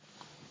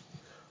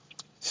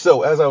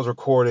So as I was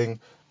recording,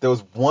 there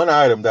was one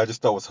item that I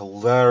just thought was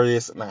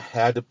hilarious, and I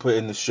had to put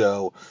in the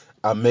show.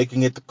 I'm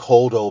making it the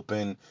cold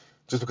open,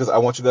 just because I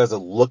want you guys to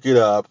look it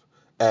up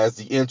as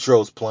the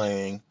intro's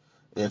playing.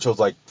 The intro's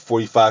like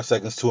 45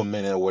 seconds to a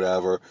minute or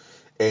whatever,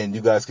 and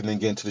you guys can then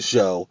get into the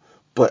show.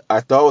 But I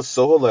thought it was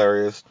so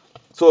hilarious.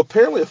 So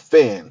apparently a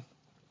fan,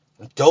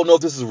 don't know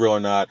if this is real or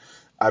not.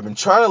 I've been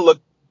trying to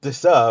look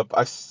this up.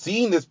 I've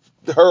seen this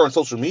her on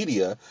social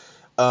media.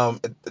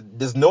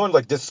 There's no one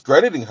like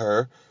discrediting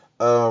her.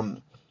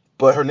 Um,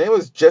 but her name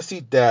is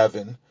Jessie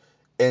Davin,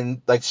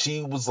 and like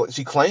she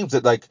claims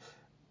that like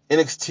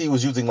NXT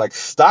was using like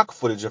stock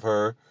footage of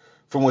her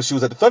from when she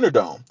was at the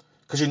Thunderdome.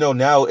 Because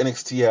now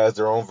NXT has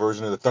their own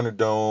version of the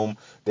Thunderdome.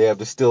 They have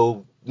the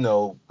still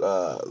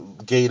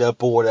gate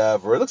up or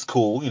whatever. It looks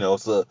cool.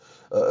 It's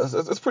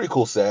a pretty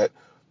cool set.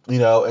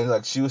 And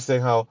like she was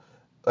saying how,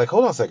 like,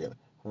 hold on a second,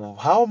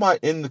 how am I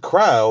in the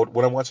crowd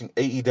when I'm watching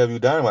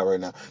AEW Dynamite right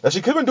now? Now she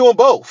could have been doing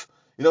both.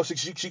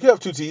 She could have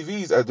two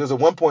TVs. There's a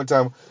one point in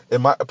time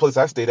in my place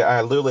I stayed at,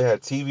 I literally had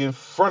a TV in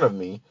front of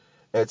me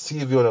and a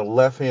TV on the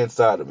left hand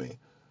side of me.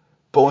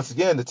 But once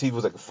again, the TV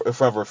was like in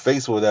front of her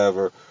face or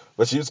whatever.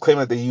 But she was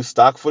claiming that they used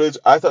stock footage.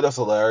 I thought that's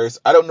hilarious.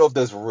 I don't know if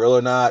that's real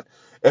or not.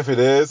 If it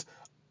is,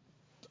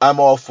 I'm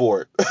all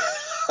for it.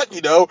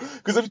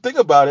 Because if you think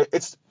about it,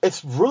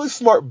 it's really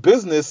smart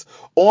business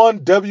on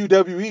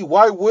WWE.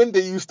 Why wouldn't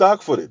they use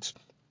stock footage?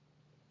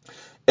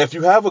 If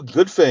you have a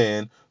good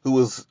fan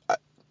who is,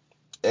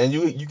 and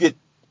you get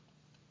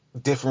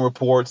different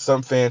reports.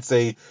 Some fans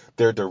say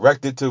they're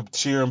directed to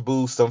cheer and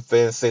boo. Some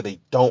fans say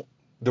they don't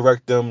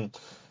direct them.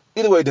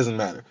 Either way, it doesn't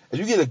matter. If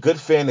you get a good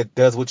fan that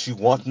does what you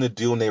want them to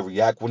do and they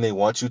react when they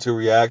want you to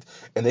react,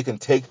 and they can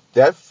take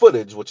that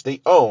footage, which they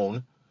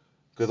own,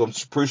 because I'm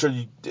pretty sure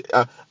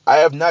I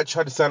have not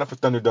tried to sign up for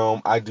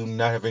Thunderdome. I do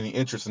not have any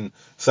interest in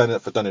signing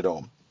up for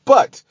Thunderdome.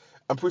 But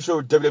I'm pretty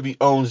sure WWE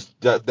owns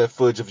that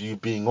footage of you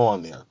being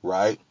on there,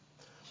 right?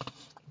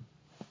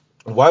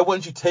 Why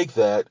wouldn't you take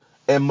that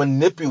and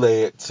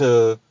manipulate it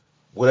to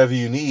whatever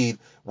you need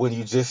when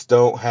you just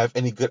don't have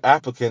any good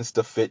applicants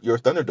to fit your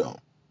Thunderdome?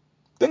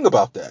 Think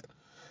about that.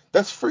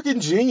 That's freaking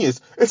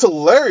genius. It's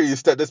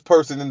hilarious that this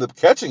person ended up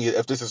catching it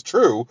if this is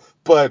true,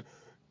 but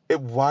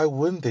why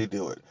wouldn't they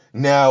do it?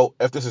 Now,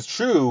 if this is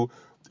true,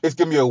 it's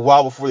going to be a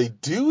while before they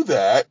do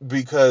that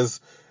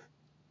because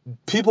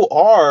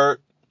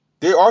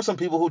there are some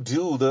people who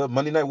do the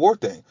Monday Night War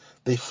thing.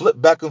 They flip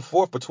back and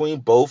forth between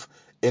both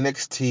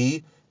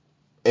NXT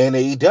and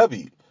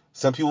AEW.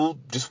 Some people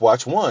just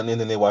watch one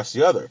and then they watch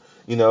the other,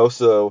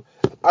 so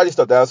I just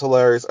thought that was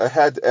hilarious. I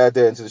had to add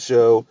that into the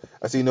show.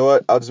 I said, you know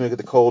what? I'll just make it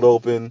the cold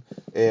open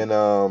and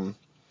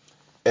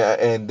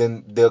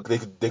then they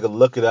could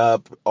look it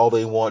up all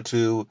they want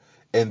to,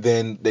 and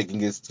then they can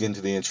get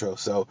into the intro.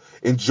 So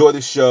enjoy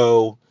the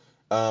show.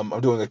 I'm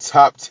doing a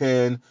top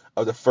 10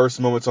 of the first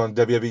moments on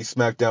WWE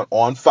SmackDown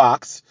on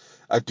Fox.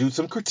 I do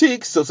some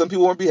critiques, so some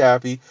people won't be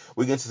happy.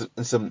 We get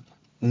into some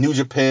New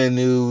Japan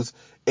news,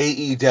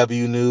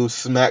 AEW news,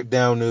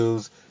 SmackDown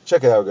news.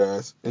 Check it out,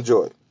 guys.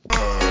 Enjoy.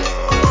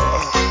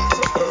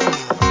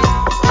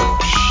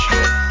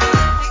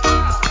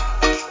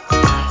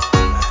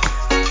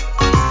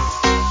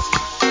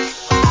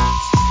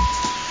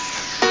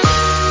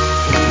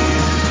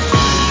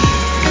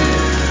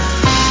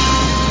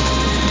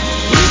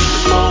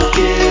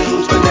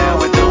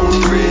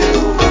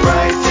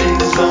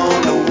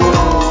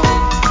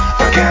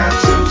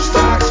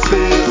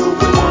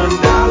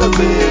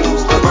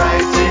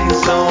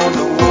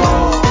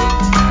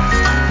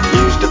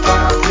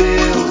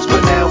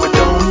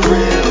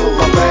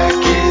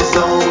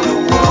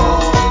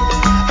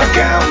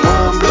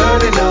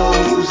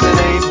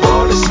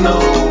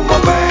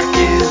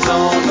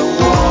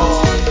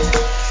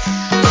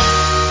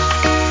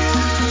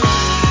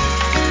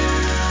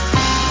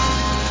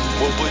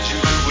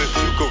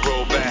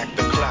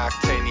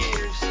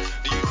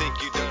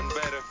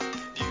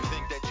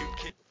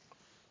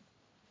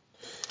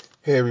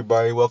 Hey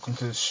everybody, welcome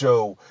to the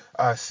show.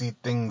 I see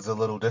things a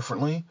little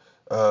differently.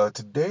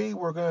 Today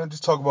we're gonna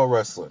just talk about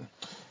wrestling,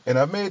 and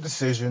I've made a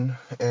decision,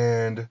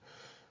 and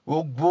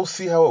we'll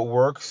see how it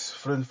works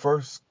for the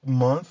first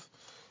month.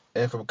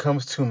 And if it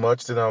becomes too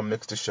much, then I'll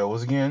mix the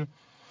shows again.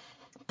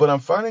 But I'm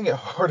finding it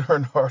harder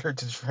and harder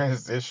to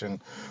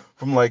transition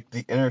from like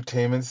the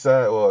entertainment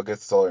side. Well, I guess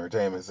it's all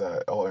entertainment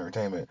side, all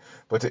entertainment,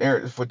 but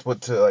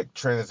to like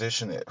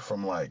transition it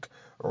from like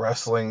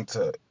wrestling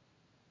to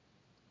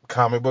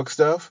comic book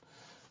stuff.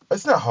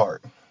 It's not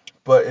hard,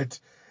 but it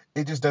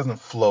just doesn't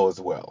flow as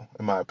well,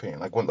 in my opinion.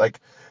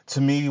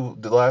 To me,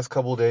 the last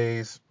couple of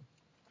days,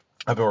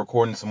 I've been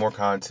recording some more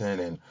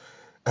content, and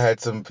I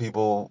had a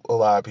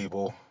lot of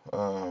people,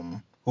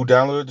 who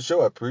downloaded the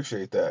show. I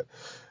appreciate that,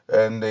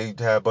 and they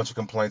had a bunch of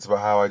complaints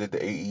about how I did the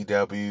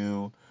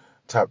AEW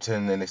top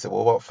 10, and they said,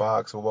 "What about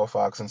Fox? What about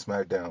Fox and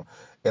SmackDown?"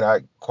 And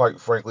I quite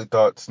frankly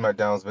thought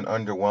SmackDown's been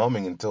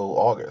underwhelming until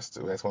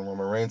August. That's when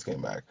Roman Reigns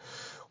came back.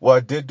 Well, I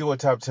did do a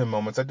top 10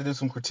 moments. I did do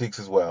some critiques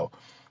as well.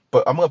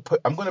 But I'm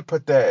gonna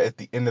put that at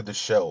the end of the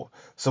show.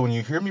 So when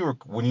you hear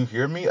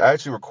me, I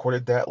actually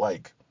recorded that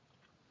like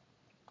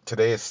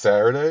today is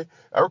Saturday.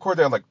 I record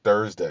that on like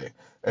Thursday,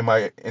 and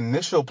my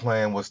initial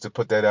plan was to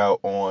put that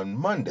out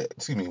on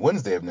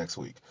Wednesday of next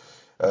week.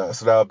 So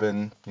that would have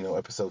been,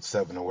 episode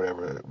 7 or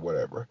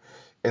whatever.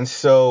 And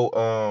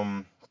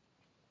so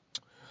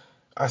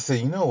I said,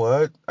 you know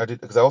what? I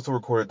did because I also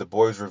recorded the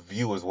boys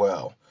review as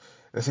well.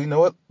 And I said, you know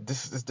what?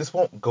 This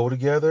won't go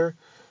together.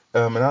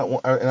 And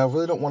I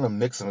really don't want to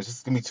mix them. It's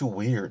just gonna be too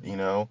weird,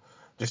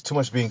 Just too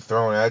much being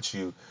thrown at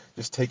you.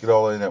 Just take it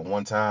all in at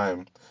one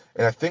time.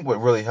 And I think what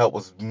really helped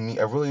was me.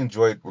 I really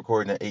enjoyed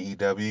recording the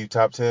AEW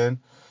top 10,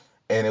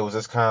 and it was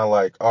just kind of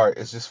like, all right,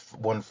 it's just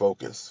one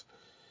focus.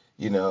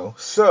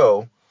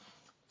 So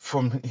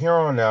from here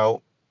on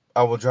out,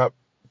 I will drop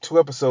 2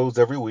 episodes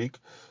every week.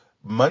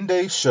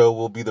 Monday's show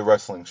will be the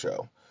wrestling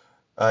show,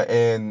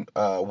 and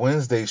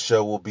Wednesday's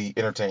show will be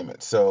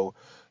entertainment. So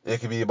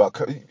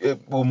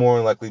it will more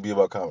than likely be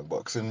about comic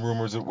books and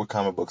rumors with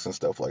comic books and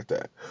stuff like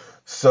that.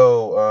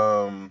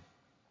 So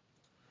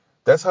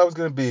that's how it's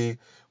gonna be.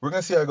 We're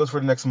gonna see how it goes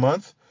for the next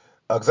month.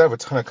 Because I have a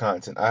ton of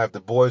content. I have the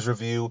Boys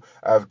review.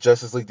 I have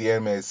Justice League the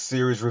Animated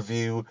Series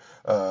review.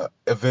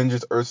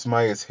 Avengers Earth's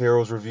Mightiest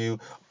Heroes review.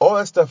 All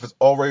that stuff is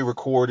already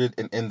recorded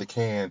and in the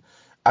can.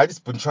 I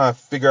just been trying to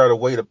figure out a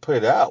way to put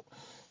it out.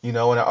 And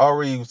I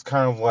already was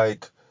kind of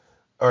like,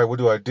 all right, what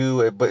do I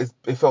do? But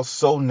it felt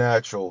so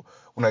natural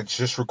when I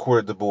just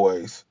recorded the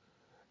Boys,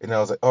 and I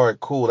was like, all right,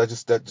 cool. That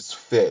just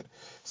fit.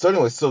 So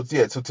anyway, so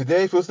yeah, so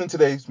today, if you're listening,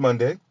 today's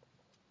Monday.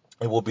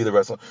 It will be the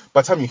wrestling.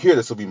 By the time you hear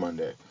this, will be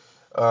Monday,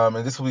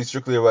 and this will be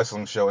strictly a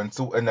wrestling show.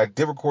 And I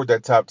did record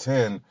that top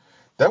 10.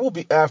 That will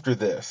be after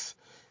this.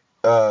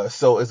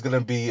 So it's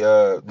gonna be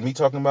me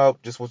talking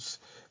about just what's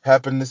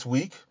happened this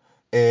week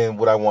and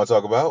what I want to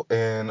talk about,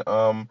 and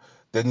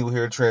then you'll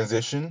hear a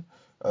transition.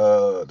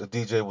 The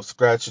DJ will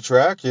scratch the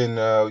track,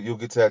 and you'll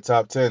get to that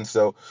top 10.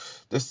 So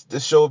this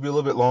show will be a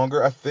little bit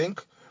longer. I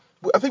think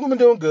we've been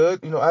doing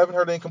good. I haven't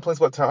heard any complaints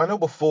about time. I know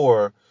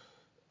before,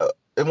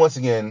 and once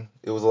again,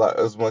 it was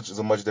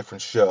a much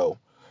different show.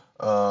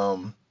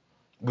 Um,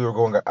 we were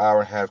going an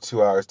hour and a half,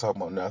 2 hours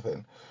talking about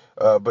nothing.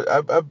 But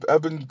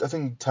I've been, I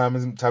think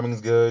timing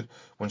is good.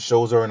 When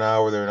shows are an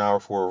hour, they're an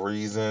hour for a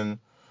reason.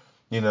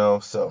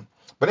 So,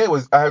 but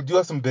anyways, I do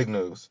have some big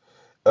news.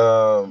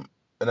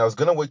 And I was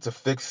gonna wait to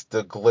fix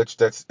the glitch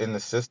that's in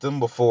the system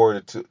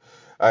before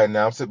I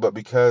announce it, but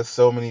because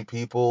so many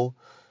people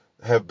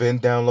have been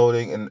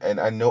downloading, and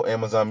I know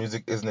Amazon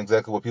Music isn't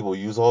exactly what people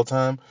use all the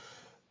time.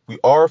 We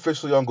are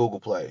officially on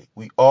Google Play.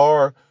 We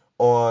are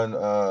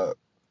on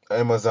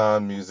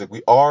Amazon Music.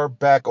 We are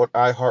back on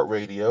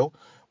iHeartRadio.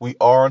 We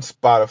are on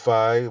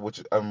Spotify,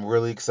 which I'm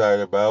really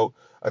excited about.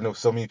 I know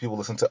so many people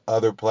listen to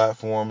other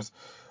platforms.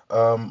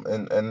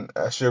 And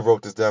I should have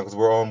wrote this down because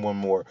we're on one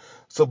more.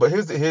 So, but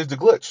here's the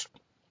glitch.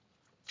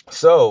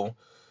 So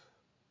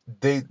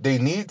they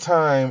need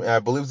time, and I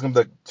believe it's gonna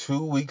be like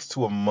 2 weeks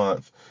to a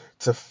month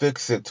to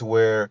fix it to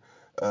where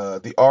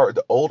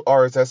the old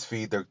RSS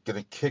feed they're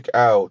gonna kick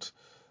out.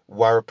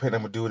 Why repent?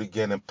 I'm gonna do it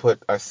again and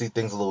put I see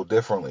things a little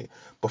differently.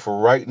 But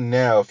for right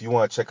now, if you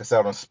want to check us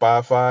out on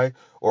Spotify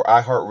or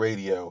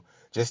iHeartRadio,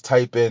 just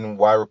type in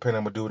Why repent?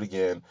 I'm gonna do it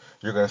again.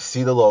 You're gonna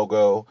see the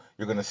logo.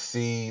 You're gonna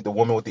see the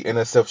woman with the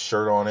NSF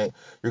shirt on it.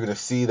 You're gonna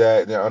see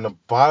that, and on the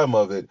bottom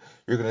of it,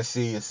 you're gonna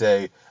see it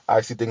say I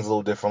see things a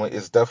little differently.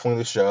 It's definitely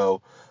the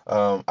show.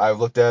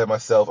 I've looked at it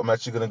myself. I'm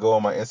actually gonna go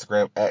on my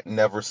Instagram at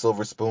Never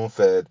Silver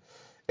Spoonfed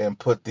and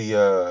put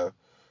the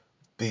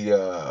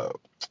the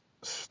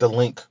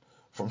link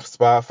from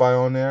Spotify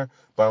on there.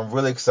 But I'm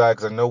really excited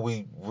because I know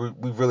we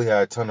really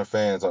had a ton of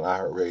fans on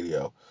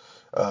iHeartRadio,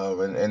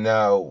 and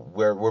now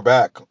we're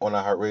back on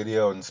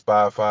iHeartRadio and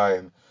Spotify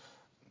and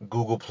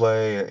Google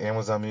Play and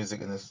Amazon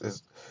Music, and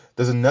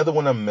there's another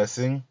one I'm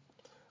missing.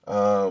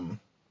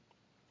 Um,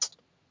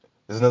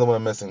 There's another one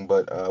I'm missing,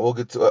 but we'll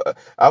get to.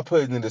 I'll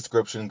put it in the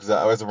description because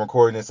as I'm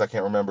recording this, I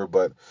can't remember.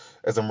 But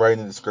as I'm writing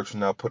the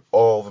description, I'll put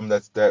all of them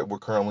that we're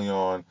currently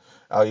on.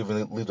 I'll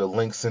even leave the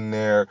links in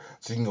there,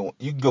 so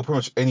you can go pretty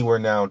much anywhere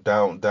now.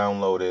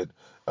 Download it,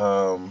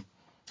 and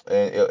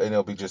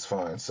it'll be just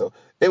fine. So,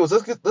 anyways,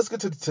 let's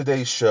get to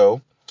today's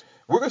show.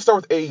 We're gonna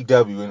start with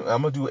AEW, and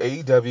I'm gonna do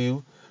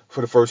AEW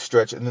for the first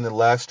stretch, and then the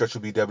last stretch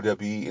will be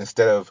WWE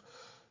instead of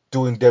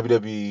doing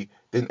WWE,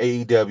 then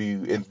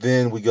AEW, and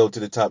then we go to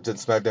the top 10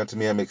 SmackDown. To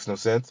me, that makes no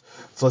sense.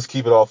 So let's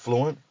keep it all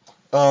fluent.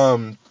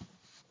 Um,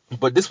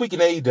 but this week in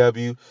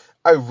AEW,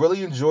 I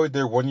really enjoyed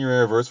their 1 year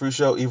anniversary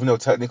show, even though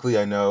technically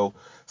I know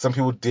some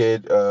people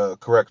did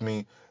correct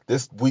me.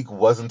 This week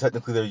wasn't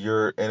technically their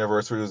year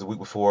anniversary, it was the week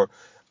before.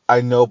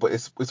 I know, but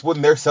it's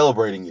when they're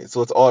celebrating it,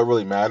 so it's all that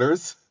really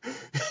matters.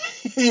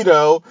 you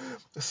know?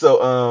 So,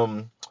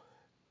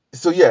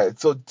 yeah,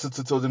 so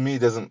to me, it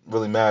doesn't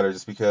really matter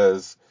just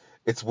because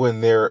it's when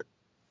they're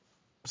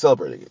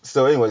celebrating it.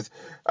 So, anyways,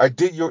 I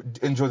did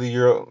enjoy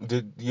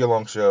the year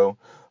long show.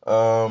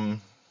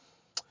 Um,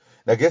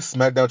 I guess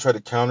SmackDown tried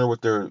to counter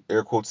with their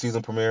air quote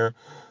season premiere.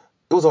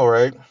 It was all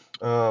right.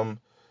 Um,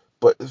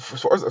 but as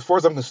far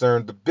as I'm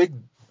concerned, the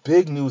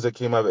big news that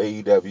came out of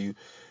AEW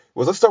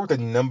was let's start with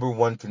the number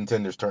one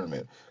contenders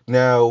tournament.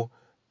 Now,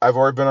 I've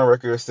already been on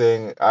record as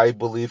saying I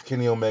believe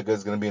Kenny Omega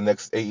is going to be the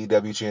next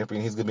AEW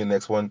champion. He's going to be the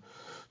next one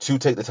to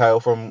take the title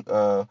from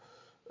uh,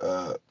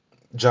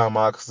 Jon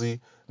Moxley.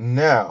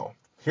 Now,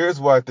 here's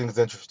what I think is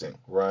interesting,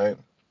 right?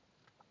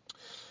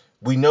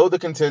 We know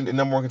the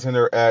number one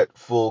contender at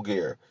Full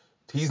Gear.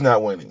 He's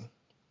not winning.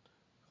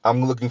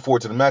 I'm looking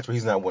forward to the match, but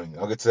he's not winning.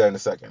 I'll get to that in a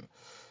second.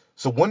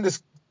 So when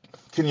does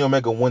Kenny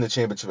Omega win the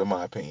championship, in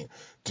my opinion?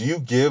 Do you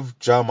give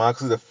Jon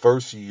Moxley the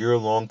first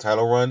year-long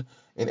title run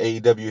in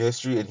AEW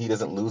history and he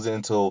doesn't lose it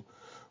until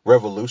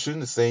Revolution,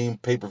 the same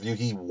pay-per-view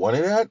he won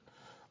it at?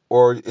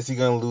 Or is he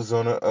going to lose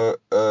on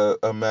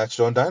a match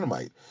on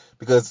Dynamite?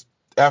 Because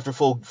after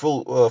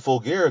Full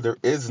Gear, there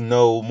is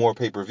no more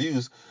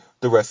pay-per-views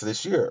the rest of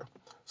this year.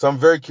 So I'm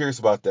very curious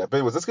about that. But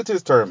anyways, let's get to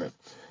this tournament.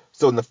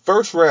 So in the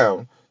first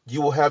round,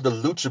 you will have the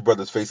Lucha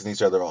Brothers facing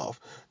each other off.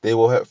 They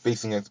will have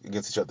facing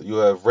against each other. You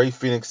have Rey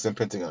Fenix and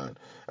Pentagon.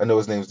 I know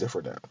his name's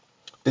different now.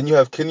 Then you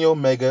have Kenny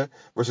Omega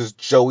versus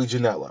Joey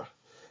Janela.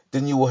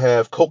 Then you will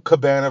have Colt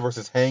Cabana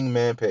versus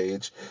Hangman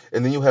Page.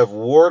 And then you have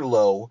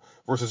Wardlow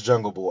versus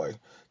Jungle Boy.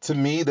 To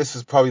me, this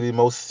is probably the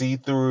most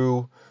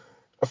see-through,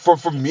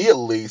 for me at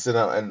least,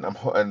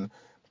 and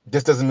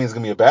this doesn't mean it's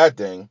gonna be a bad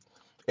thing,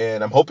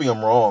 and I'm hoping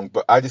I'm wrong,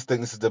 but I just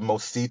think this is the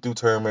most see-through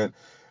tournament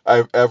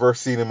I've ever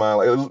seen in my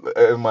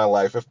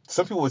life. If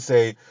some people would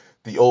say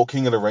the old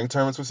King of the Ring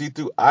tournaments were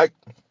see-through,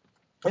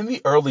 in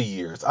the early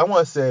years, I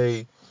want to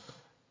say,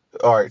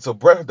 all right, so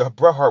the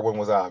Bret Hart one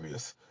was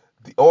obvious,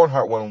 the Owen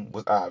Hart one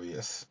was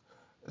obvious,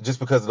 just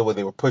because of the way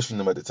they were pushing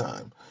them at the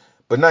time.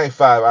 But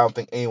 95, I don't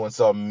think anyone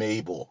saw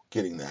Mabel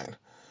getting that.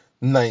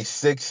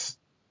 96,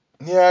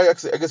 yeah, I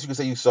guess you could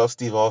say you saw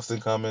Steve Austin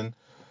coming,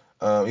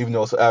 even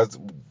though as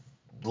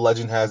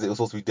legend has it, it was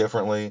supposed to be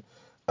differently.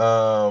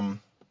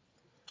 Um,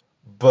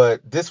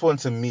 but this one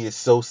to me is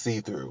so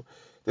see-through.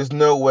 There's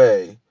no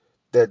way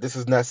that this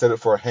is not set up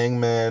for a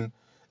Hangman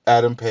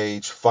Adam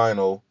Page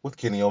final with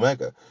Kenny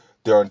Omega.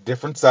 They're on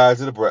different sides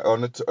of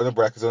on the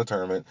brackets on the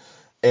tournament,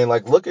 and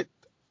like look at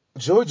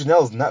Joey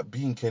Janela's not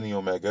beating Kenny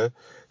Omega.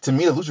 To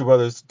me, the Lucha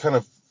Brothers kind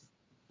of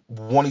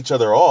won each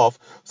other off.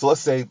 So let's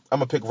say I'm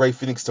gonna pick Rey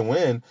Fenix to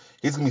win.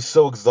 He's gonna be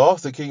so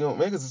exhausted, Kenny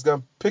Omega's just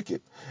gonna pick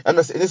it. I'm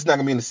not saying this is not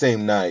gonna be in the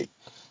same night,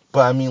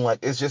 but I mean like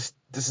it's just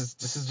this is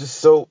just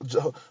so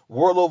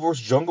Warlord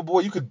versus Jungle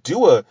Boy. You could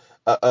do a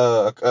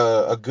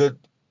good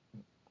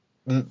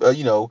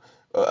you know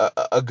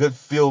a good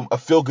feel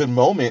good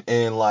moment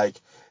and like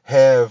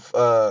have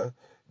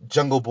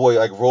Jungle Boy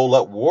like roll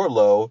up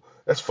Warlow.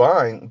 That's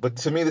fine, but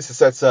to me this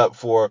sets up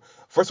for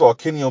first of all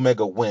Kenny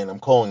Omega win. I'm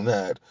calling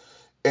that,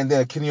 and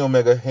then a Kenny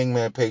Omega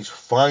Hangman Page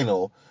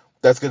final.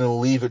 That's gonna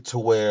leave it to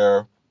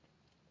where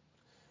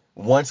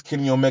once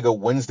Kenny Omega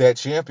wins that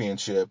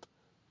championship,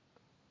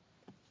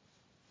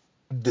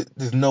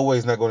 there's no way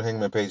he's not going to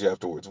Hangman Page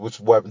afterwards, which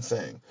is what I've been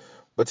saying.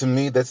 But to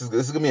me, this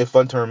is gonna be a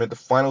fun tournament. The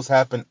finals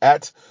happen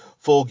at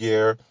Full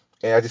Gear,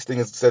 and I just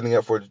think it's setting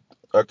up for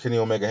Kenny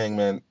Omega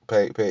Hangman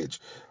Page.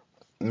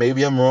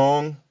 Maybe I'm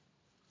wrong.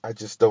 I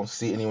just don't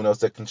see anyone else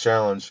that can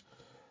challenge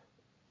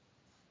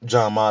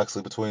Jon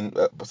Moxley between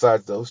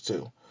besides those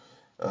two.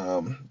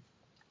 Um,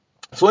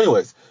 so,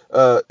 anyways,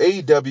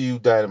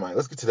 AEW Dynamite.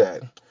 Let's get to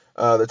that.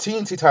 The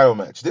TNT title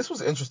match. This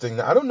was interesting.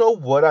 Now, I don't know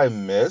what I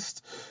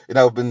missed, and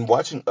I've been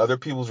watching other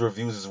people's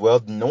reviews as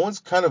well. No one's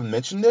kind of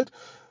mentioned it.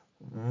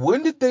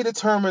 When did they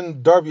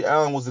determine Darby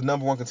Allin was the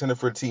number one contender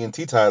for the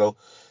TNT title,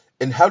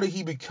 and how did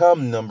he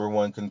become number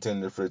one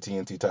contender for the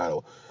TNT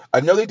title? I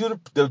know they do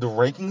the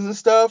rankings and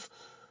stuff,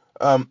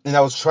 and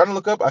I was trying to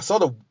look up. I saw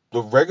the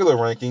regular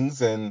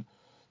rankings, and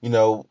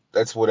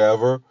that's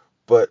whatever.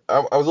 But I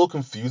was a little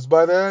confused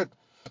by that.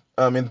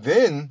 And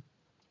then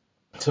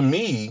to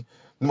me,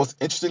 the most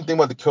interesting thing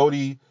about the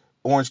Cody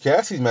Orange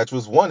Cassidy match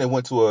was one, it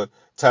went to a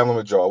time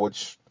limit draw,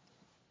 which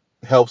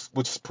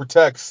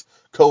protects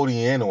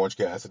Cody and Orange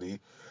Cassidy.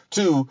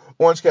 Two,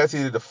 Orange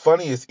Cassidy did the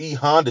funniest E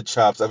Honda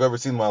chops I've ever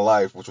seen in my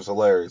life, which was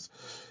hilarious.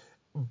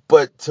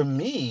 But to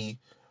me,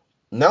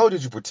 not only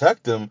did you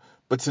protect them,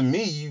 but to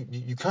me,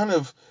 you kind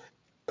of,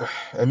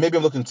 and maybe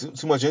I'm looking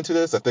too much into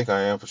this. I think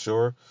I am for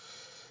sure.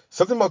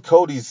 Something about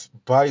Cody's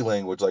body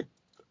language, like,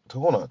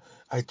 hold on,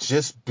 I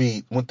just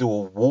went through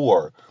a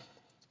war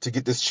to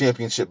get this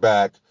championship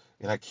back,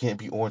 and I can't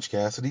beat Orange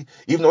Cassidy.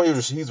 Even though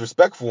he's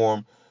respect for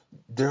him,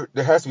 there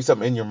has to be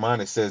something in your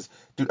mind that says,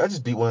 dude, I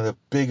just beat one of the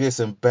biggest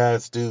and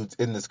baddest dudes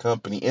in this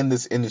company, in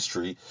this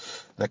industry,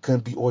 and I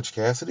couldn't beat Orange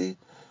Cassidy.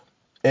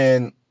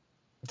 And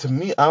to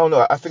me, I don't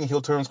know. I think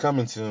heel turn's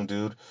coming soon,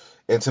 dude.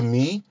 And to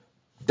me,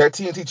 that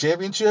TNT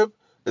championship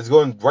is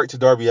going right to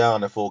Darby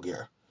Allin at Full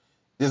Gear.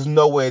 There's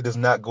no way it does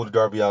not go to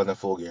Darby Allin at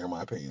Full Gear, in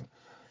my opinion.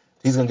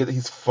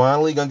 He's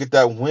finally gonna get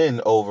that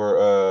win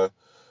over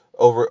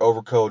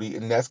Cody,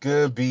 and that's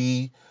gonna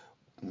be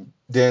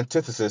the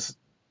antithesis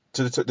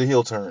to the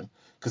heel turn,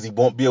 because he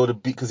won't be able to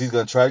beat, because he's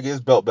gonna try to get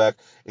his belt back,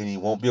 and he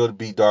won't be able to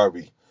beat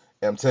Darby.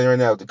 And I'm telling you right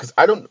now, because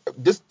I don't,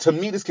 this to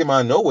me this came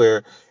out of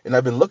nowhere, and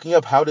I've been looking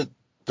up how did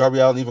Darby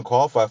Allin even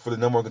qualify for the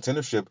number one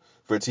contendership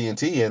for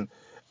TNT, and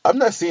I'm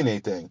not seeing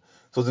anything.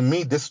 So to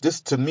me, this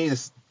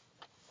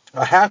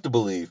I have to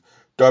believe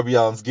Darby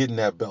Allin's getting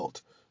that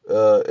belt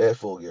at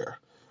Full Gear.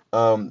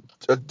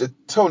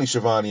 Tony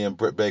Schiavone and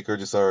Britt Baker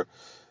just are.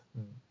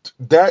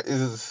 That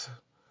is.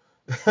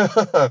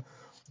 I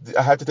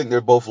have to think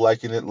they're both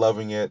liking it,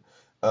 loving it.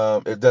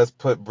 It does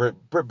put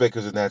Britt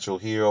Baker's a natural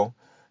hero,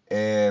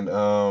 and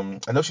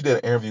I know she did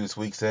an interview this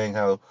week saying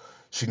how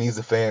she needs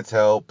the fans'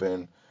 help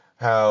and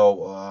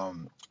how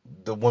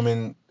the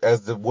women,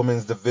 as the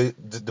women's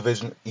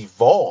division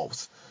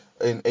evolves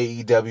in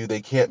AEW,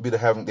 they can't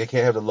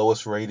have the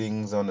lowest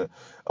ratings on the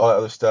all that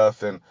other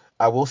stuff. And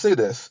I will say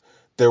this: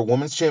 their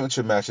women's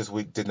championship match this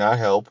week did not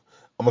help.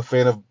 I'm a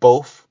fan of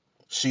both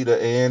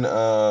Sheeta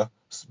and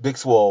Big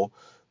Swole,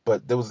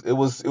 but it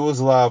was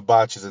a lot of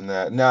botches in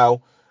that.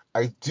 Now,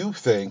 I do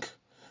think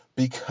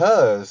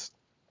because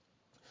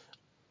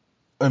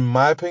in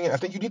my opinion, I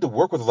think you need to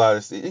work with a lot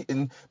of this.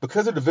 And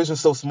because the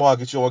division's so small, I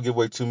guess you don't want to give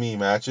away too many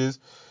matches.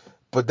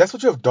 But that's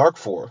what you have Dark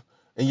for.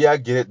 And yeah, I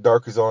get it.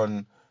 Dark is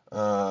on.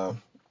 Uh,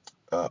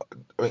 I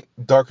mean,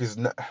 Dark is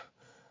on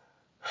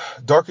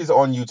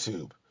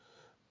YouTube.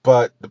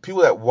 But the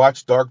people that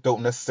watch Dark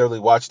don't necessarily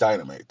watch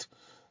Dynamite.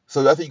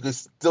 So I think you could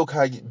still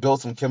kind of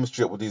build some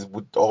chemistry up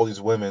with all these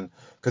women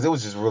because it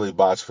was just really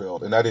botch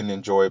filled, and I didn't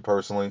enjoy it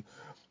personally.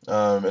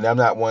 And I'm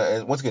not one.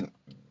 And once again,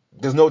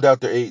 there's no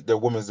doubt their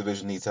women's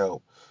division needs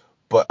help,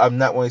 but I'm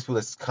not one of these people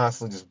that's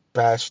constantly just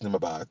bashing them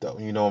about it though.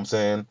 You know what I'm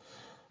saying?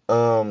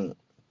 Um,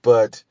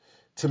 but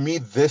to me,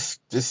 this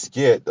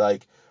skit,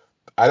 like,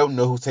 I don't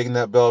know who's taking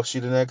that belt off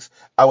Sheeta next.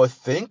 I would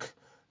think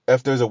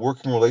if there's a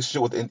working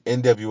relationship with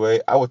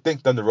NWA, I would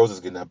think Thunder Rosa's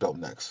getting that belt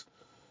next.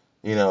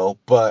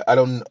 But I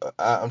don't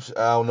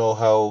know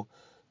how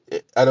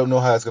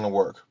it's gonna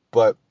work.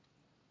 But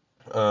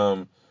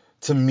um,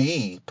 to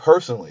me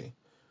personally,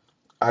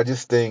 I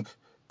just think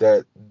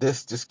that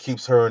this just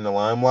keeps her in the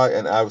limelight,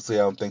 and obviously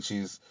I don't think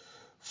she's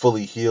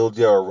fully healed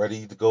yet or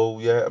ready to go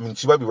yet. I mean,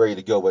 she might be ready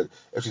to go, but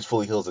if she's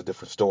fully healed, it's a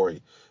different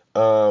story.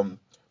 Um,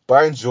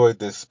 but I enjoyed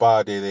this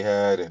spa day they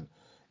had, and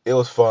it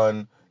was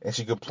fun. And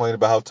she complained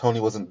about how Tony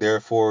wasn't there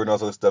for her and all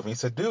this other stuff. And he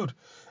said, "Dude,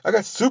 I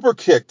got super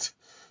kicked,"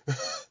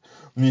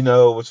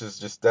 which is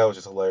just that was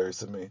just hilarious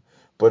to me.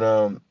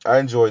 But I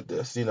enjoyed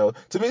this. To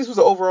me, this was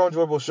an overall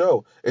enjoyable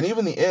show, and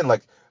even the end,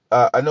 like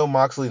I know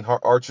Moxley and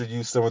Archer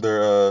used some of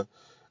their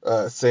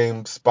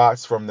same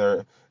spots from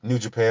their New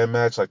Japan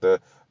match, like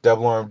the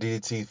double arm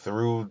DDT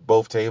through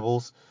both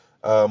tables.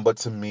 But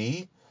to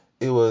me,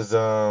 it was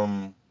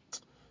um,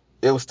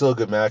 it was still a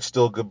good match,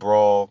 still a good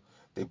brawl.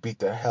 They beat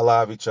the hell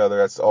out of each other.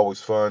 That's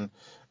always fun.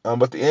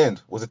 But the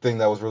end was the thing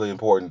that was really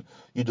important.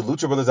 You the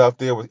Lucha Brothers out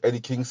there with Eddie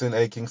Kingston.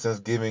 Eddie Kingston's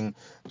giving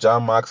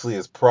John Moxley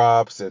his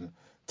props and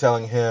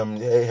telling him,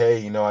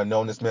 hey, I've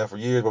known this man for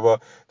years, blah, blah.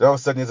 Then all of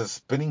a sudden, he has a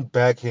spinning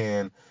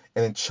backhand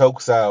and then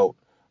chokes out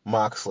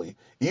Moxley.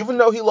 Even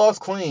though he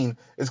lost clean,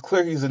 it's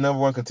clear he's the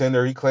number one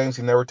contender. He claims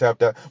he never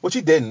tapped out, which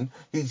he didn't.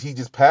 He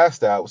just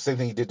passed out. Same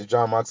thing he did to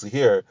John Moxley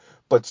here,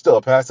 but still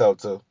a pass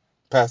out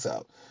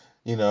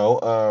you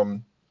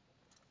know.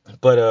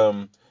 But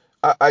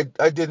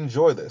I did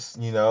enjoy this.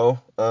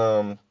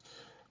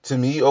 To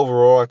me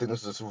overall, I think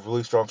this is a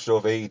really strong show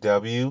of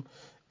AEW,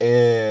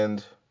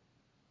 and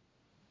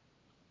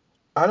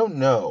I don't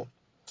know.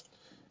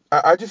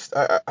 I just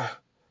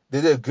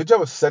they did a good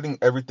job of setting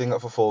everything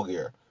up for Full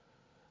Gear.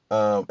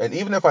 And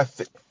even if I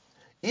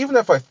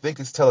think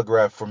it's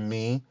telegraphed for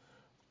me,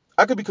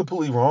 I could be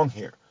completely wrong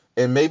here,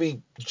 and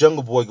maybe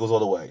Jungle Boy goes all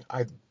the way.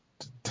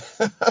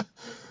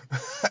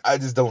 I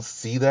just don't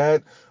see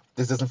that.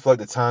 This doesn't feel like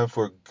the time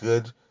for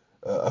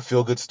a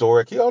feel good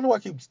story. I don't know why I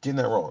keep getting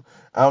that wrong.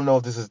 I don't know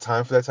if this is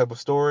time for that type of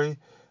story.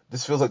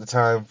 This feels like the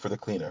time for the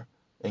cleaner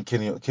and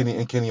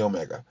Kenny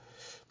Omega.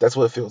 That's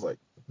what it feels like,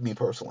 me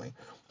personally.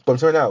 But it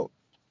turned out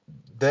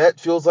that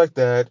feels like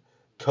that.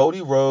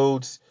 Cody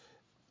Rhodes,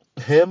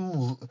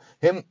 him,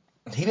 him,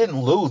 he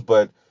didn't lose,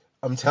 but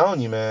I'm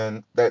telling you,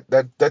 man,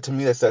 that to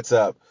me that sets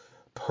up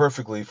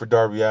perfectly for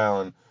Darby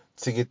Allin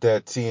to get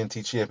that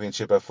TNT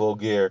Championship at Full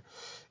Gear.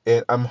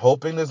 And I'm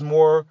hoping there's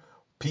more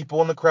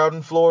people in the crowd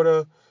in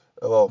Florida.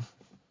 Well,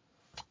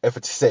 if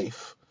it's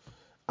safe,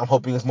 I'm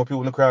hoping there's more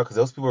people in the crowd because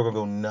those people are gonna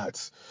go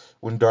nuts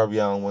when Darby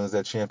Allin wins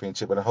that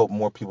championship, and I hope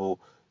more people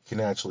can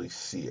actually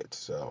see it.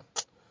 So,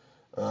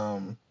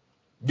 um,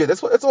 yeah,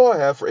 that's all I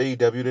have for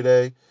AEW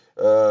today.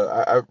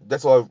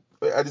 That's all.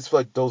 I just feel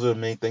like those are the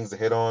main things to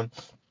hit on.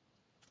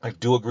 I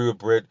do agree with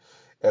Britt.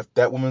 If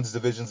that women's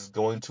division is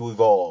going to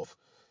evolve,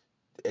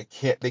 they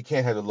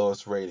can't have the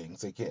lowest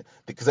ratings. They can't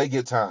because they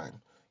get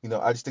time.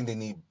 I just think they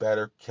need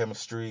better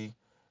chemistry,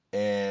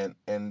 and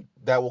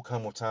that will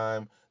come with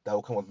time. That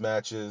will come with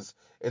matches.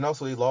 And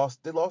also they lost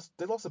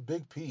a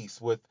big piece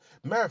with.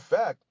 Matter of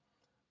fact,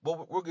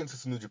 well, we'll get into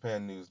some New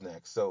Japan news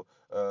next. So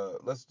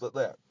let's let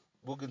that.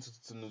 We'll get into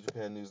some New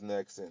Japan news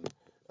next, and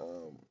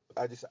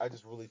I just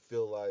really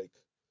feel like,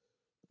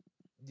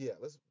 yeah.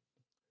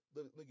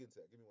 Let me get into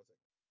that. Give me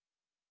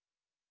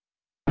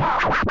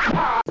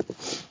 1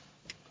 second.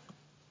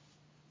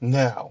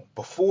 Now,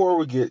 before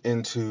we get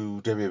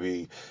into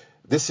WWE,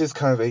 this is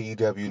kind of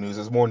AEW news.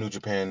 It's more New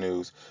Japan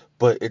news,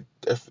 but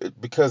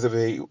because of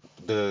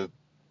the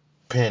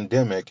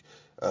pandemic,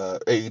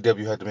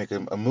 AEW had to make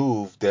a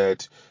move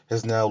that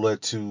has now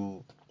led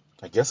to,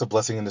 I guess, a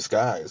blessing in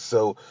disguise.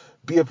 So,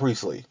 Bea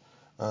Priestley.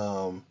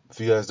 If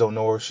you guys don't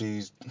know her,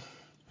 she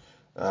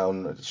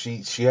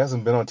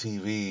hasn't been on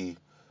TV.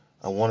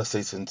 I want to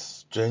say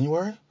since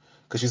January,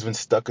 because she's been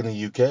stuck in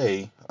the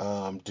UK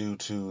due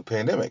to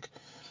pandemic.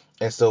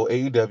 And so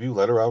AEW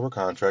let her out of her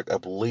contract. I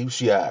believe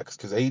she asked,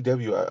 because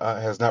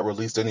AEW has not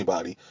released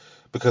anybody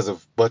because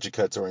of budget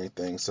cuts or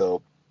anything.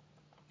 So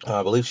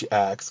I believe she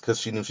asked because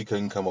she knew she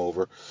couldn't come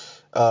over.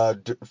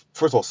 First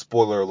of all,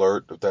 spoiler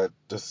alert that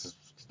this is,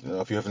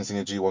 if you haven't seen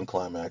the G1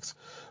 Climax,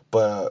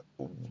 but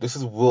this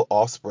is Will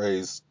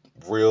Ospreay's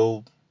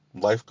real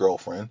life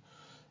girlfriend,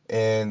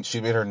 and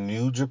she made her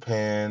New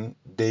Japan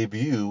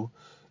debut,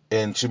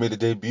 and she made a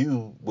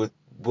debut with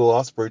Will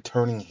Ospreay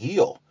turning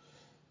heel.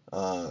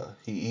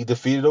 He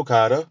defeated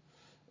Okada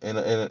in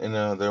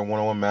their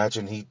one-on-one match,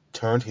 and he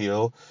turned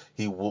heel.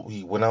 He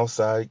went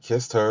outside,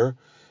 kissed her,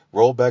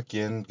 rolled back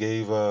in,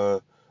 gave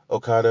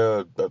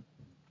Okada a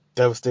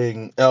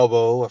devastating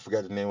elbow. I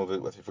forgot the name of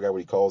it. I forgot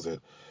what he calls it.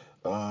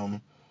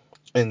 Um,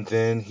 and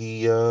then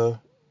he went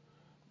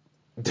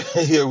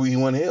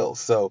heel.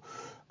 So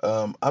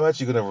I'm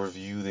actually gonna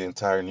review the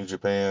entire New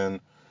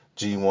Japan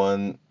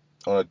G1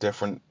 on a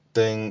different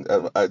thing.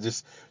 I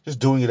just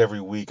doing it every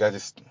week.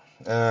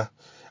 Uh,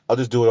 I'll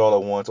just do it all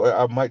at once. Or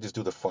I might just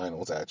do the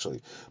finals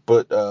actually.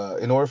 But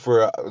in order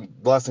for the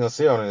last thing I'll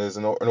say on it is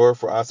in order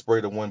for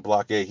Ospreay to win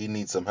Block A, he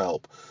needs some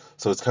help.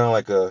 So it's kind of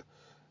like a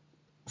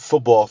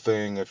football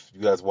thing if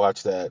you guys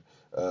watch that,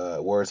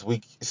 where it's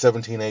week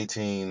 17,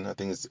 18. I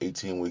think it's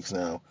 18 weeks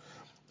now,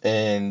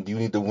 and you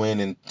need to win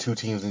and two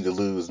teams need to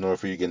lose in order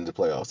for you to get into the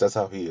playoffs. That's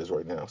how he is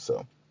right now.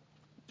 So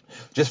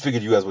just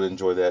figured you guys would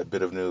enjoy that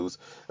bit of news.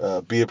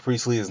 Bea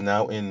Priestley is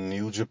now in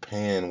New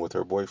Japan with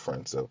her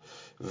boyfriend, so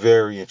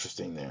very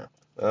interesting there.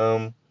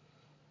 Um,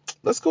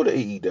 let's go to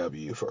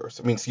AEW first.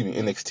 I mean, excuse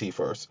me, NXT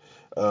first.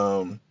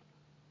 Um,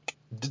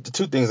 the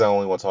two things I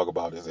only want to talk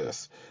about is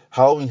this: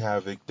 Halloween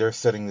Havoc. They're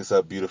setting this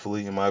up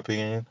beautifully, in my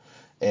opinion,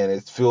 and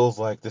it feels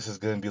like this is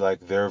going to be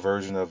like their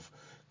version of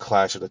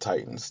Clash of the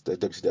Titans that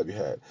WCW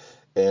had.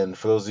 And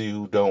for those of you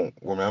who don't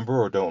remember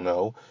or don't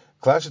know,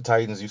 Clash of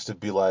Titans used to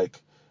be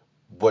like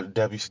what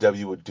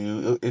WCW would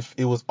do.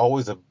 It was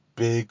always a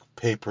big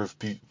pay per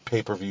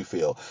view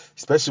feel,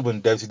 especially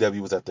when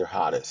WCW was at their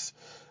hottest.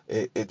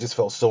 It just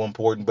felt so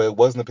important, but it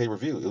wasn't a pay per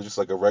view. It was just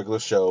like a regular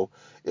show.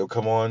 It would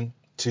come on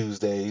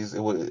Tuesdays.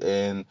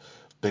 And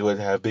they would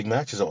have big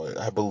matches on it.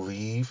 I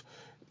believe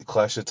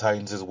Clash of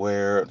Titans is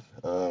where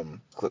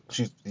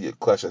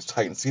Clash of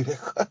Titans,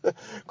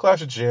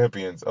 Clash of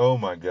Champions. Oh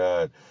my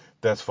God,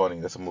 that's funny.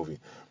 That's a movie.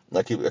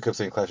 I kept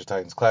saying Clash of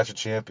Titans, Clash of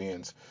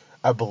Champions.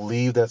 I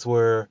believe that's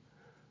where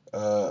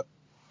I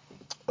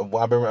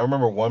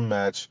remember one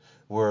match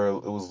where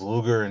it was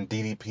Luger and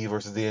DDP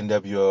versus the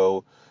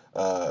NWO.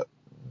 Uh,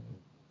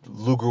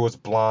 Luger was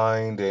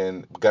blind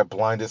and got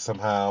blinded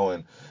somehow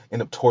and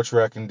ended up torture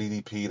racking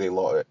DDP.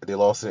 They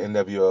lost to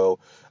NWO.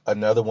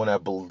 Another one, I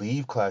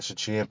believe, Clash of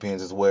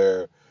Champions is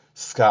where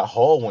Scott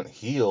Hall went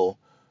heel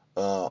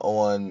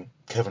on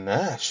Kevin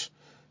Nash.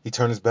 He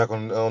turned his back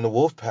on the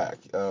Wolfpack.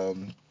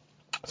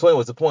 So,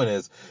 anyways, the point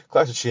is,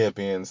 Clash of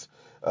Champions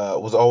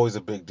was always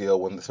a big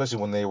deal especially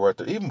when they were at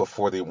their, even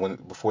before they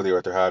were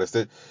at their hottest.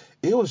 It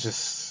was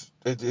just,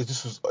 it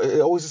just was,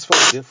 it always just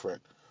felt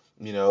different.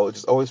 It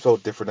just always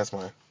felt different. That's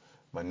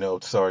my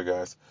note. Sorry,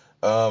 guys.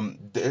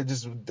 It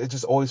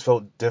just always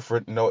felt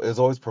different. It was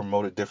always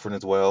promoted different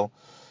as well.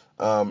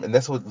 And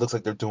that's what it looks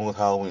like they're doing with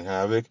Halloween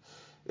Havoc.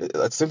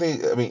 Same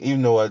thing. I mean,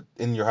 even though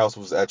In Your House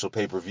was actual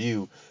pay per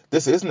view,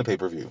 this isn't a pay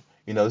per view.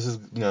 This is,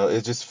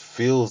 it just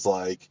feels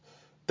like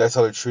that's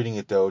how they're treating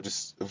it, though.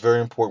 Just very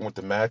important with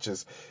the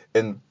matches.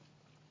 And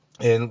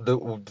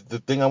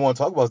the thing I want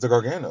to talk about is the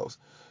Garganos.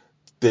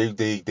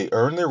 They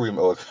earn their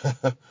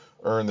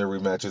earn their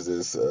rematches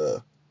is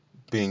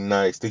being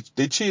nice.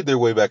 They cheated their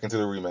way back into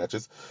the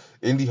rematches.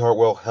 Indy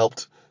Hartwell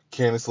helped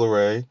Candice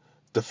LeRae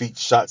defeat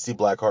Shotzi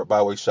Blackheart. By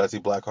the way,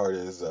 Shotzi Blackheart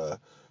is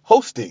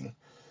hosting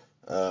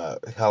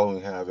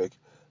Halloween Havoc.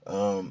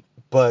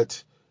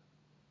 But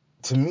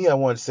to me, I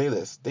want to say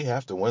this: they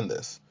have to win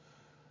this.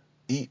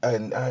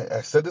 And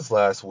I said this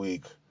last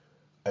week.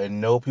 I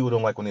know people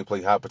don't like when they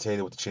play hot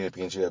potato with the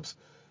championships.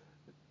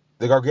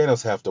 The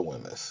Garganos have to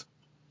win this.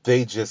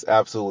 They just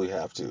absolutely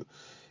have to.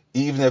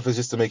 Even if it's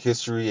just to make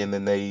history and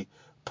then they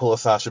pull a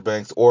Sasha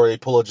Banks or they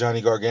pull a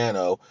Johnny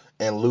Gargano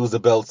and lose the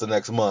belts the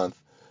next month.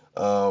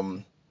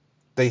 Um,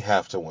 they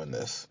have to win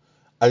this.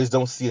 I just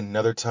don't see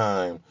another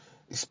time,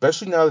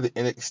 especially now that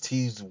the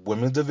NXT's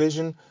women's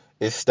division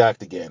is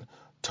stacked again.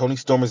 Toni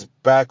Storm is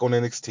back on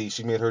NXT.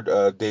 She made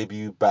her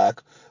debut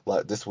back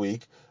this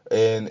week,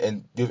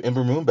 and you have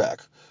Ember Moon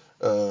back,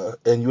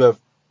 and you have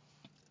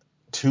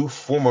two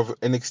former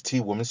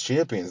NXT Women's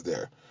Champions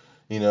there.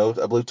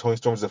 I believe Toni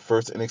Storm is the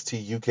first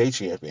NXT UK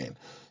champion.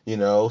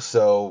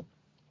 So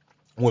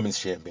Women's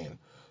Champion.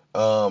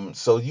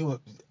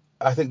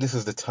 I think this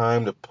is the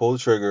time to pull the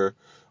trigger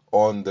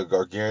on the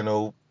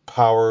Gargano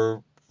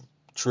power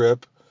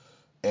trip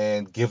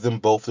and give them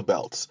both the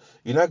belts.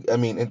 You're not, I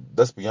mean, and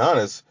let's be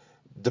honest,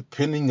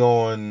 depending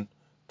on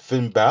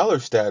Finn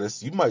Balor's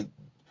status, you might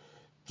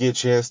get a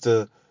chance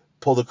to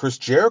pull the Chris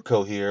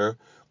Jericho here.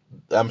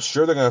 I'm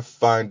sure they're gonna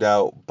find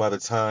out by the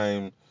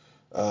time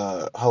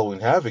Halloween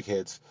Havoc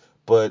hits.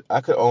 But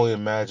I could only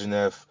imagine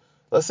if,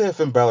 let's say, if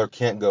Finn Balor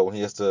can't go and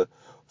he has to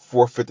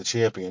forfeit the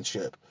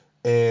championship,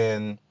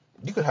 and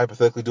you could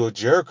hypothetically do a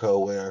Jericho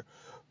where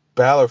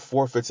Balor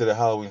forfeits it at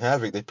Halloween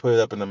Havoc, they put it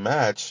up in a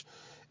match,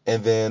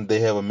 and then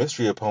they have a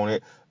mystery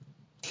opponent.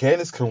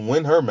 Candice can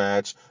win her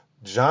match.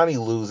 Johnny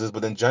loses,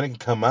 but then Johnny can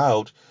come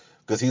out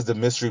because he's the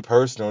mystery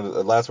person or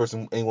the last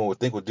person anyone would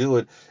think would do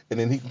it, and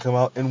then he can come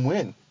out and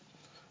win.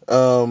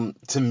 To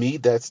me,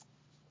 that's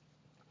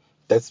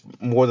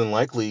more than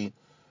likely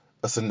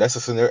that's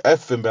a scenario.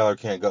 If Finn Balor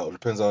can't go,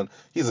 depends on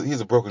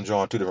he's a broken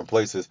jaw in two different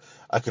places.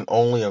 I can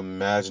only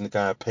imagine the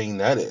kind of pain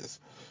that is.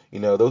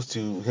 Those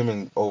two, him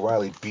and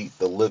O'Reilly, beat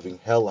the living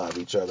hell out of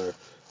each other,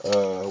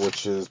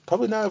 which is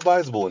probably not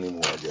advisable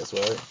anymore, I guess,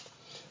 right?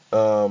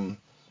 Um,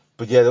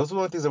 but yeah, those are the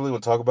only things I really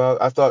want to talk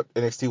about. I thought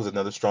NXT was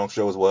another strong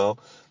show as well.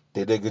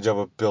 They did a good job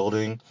of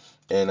building,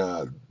 and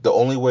the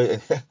only way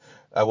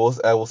I will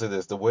say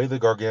this: the way the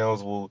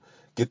Garganos will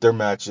get their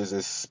matches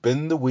is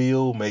spin the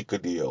wheel, make a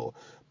deal.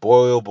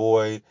 Boy, oh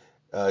boy,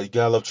 you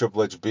gotta love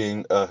Triple H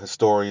being a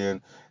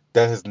historian.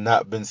 That has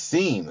not been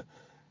seen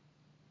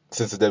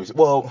since the WC.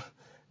 Well,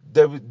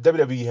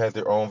 WWE had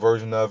their own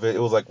version of it. It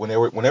was like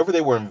whenever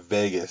they were in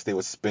Vegas, they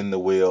would spin the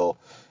wheel,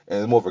 and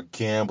it's more of a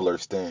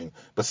gambler's thing.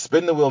 But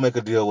spin the wheel, make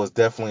a deal was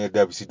definitely a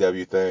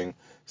WCW thing.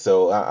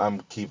 So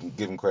I'm keeping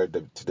giving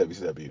credit to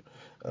WCW.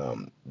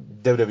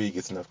 WWE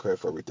gets enough credit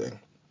for everything.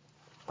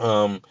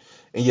 Um,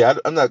 and yeah,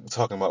 I'm not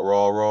talking about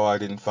Raw. Raw, I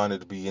didn't find it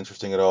to be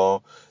interesting at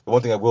all. The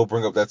one thing I will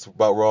bring up that's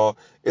about Raw,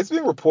 it's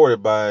been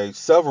reported by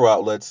several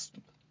outlets,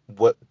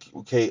 what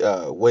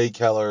Wade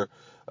Keller,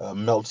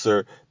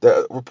 Meltzer,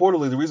 that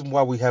reportedly the reason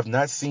why we have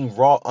not seen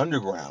Raw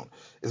Underground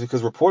is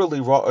because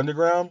reportedly Raw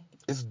Underground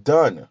is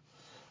done.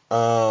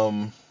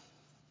 Um,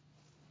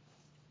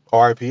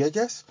 RIP, I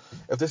guess,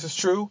 if this is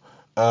true.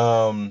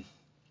 Um,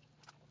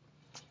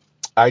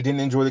 I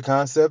didn't enjoy the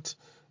concept.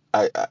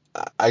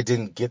 I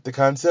didn't get the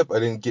concept. I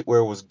didn't get where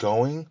it was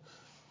going.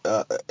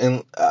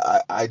 And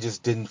I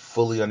just didn't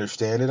fully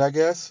understand it, I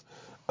guess.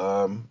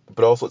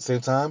 But also at the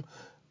same time,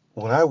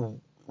 when I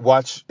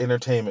watch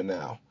entertainment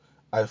now,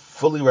 I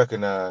fully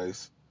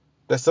recognize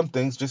that some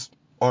things just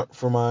aren't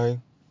for my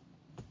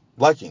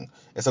liking,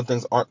 and some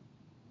things aren't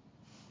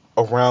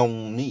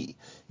around me.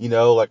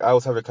 Like I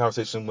was having a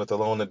conversation with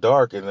Alone in the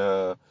Dark, and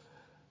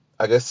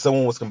I guess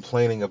someone was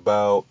complaining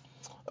about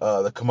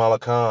the Kamala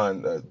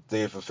Khan.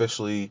 They've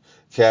officially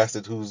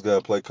casted who's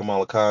gonna play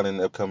Kamala Khan in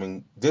the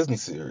upcoming Disney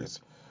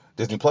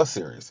Plus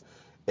series.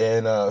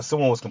 And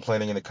someone was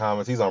complaining in the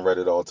comments. He's on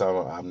Reddit all the time.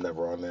 I'm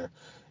never on there.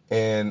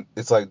 And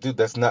it's like, dude,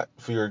 that's not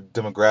for your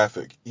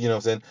demographic. You know what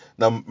I'm saying?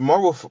 Now,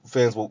 Marvel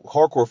fans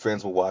hardcore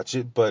fans will watch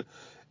it, but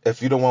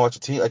if you don't want to watch a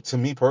team, like to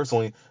me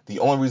personally, the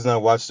only reason I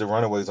watch The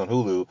Runaways on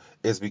Hulu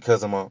is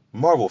because I'm a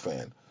Marvel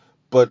fan.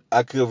 But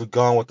I could have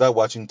gone without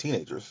watching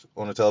teenagers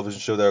on a television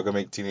show that are gonna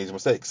make teenage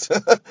mistakes.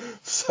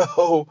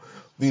 So,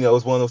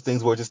 it's one of those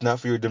things where it's just not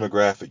for your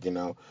demographic.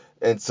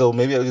 And so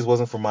maybe it just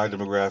wasn't for my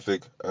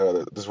demographic,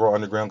 this Raw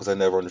Underground, because I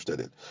never understood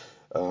it.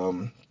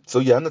 So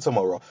yeah, I'm not talking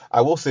about Raw.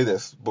 I will say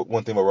this, but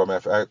one thing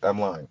about Raw, I'm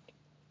lying.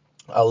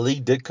 Ali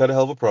did cut a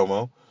hell of a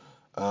promo.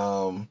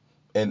 Um,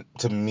 and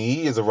to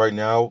me, as of right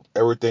now,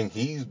 everything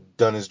he's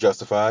done is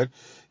justified.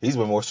 He's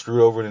been more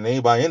screwed over than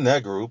anybody in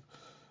that group.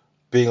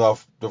 Being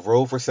off the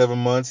road for 7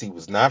 months, he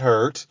was not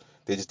hurt.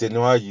 They just didn't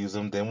know how to use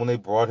him. Then when they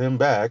brought him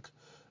back,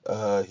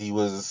 he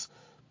was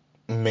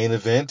main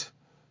event.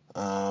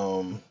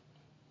 Um,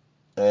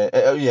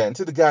 yeah, and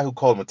to the guy who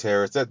called him a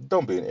terrorist,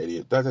 don't be an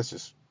idiot. That's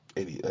just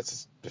idiot.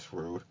 That's just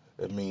rude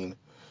and mean.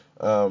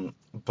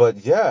 But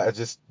yeah,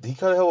 he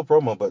cut a hell of a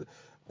promo, but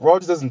Raw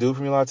just doesn't do it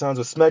for me a lot of times.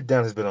 But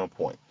SmackDown has been on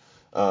point.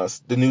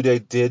 The New Day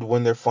did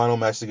win their final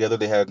match together.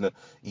 They had an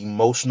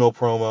emotional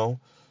promo,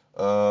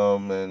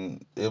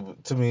 and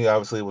to me,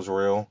 obviously, it was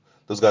real.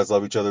 Those guys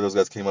love each other. Those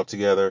guys came up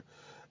together.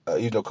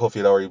 Even though Kofi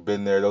had already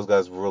been there, those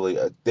guys really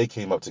they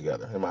came up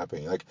together, in my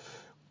opinion. Like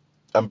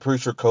I'm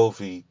pretty sure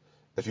Kofi,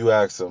 if you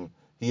ask him,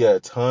 he had a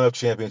ton of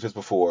championships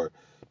before.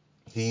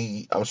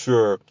 I'm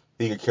sure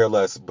he could care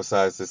less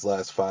besides this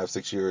last 5,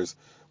 6 years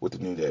with the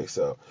New Day.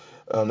 So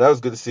that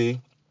was good to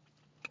see.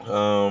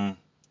 Um,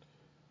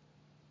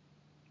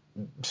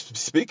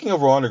 Speaking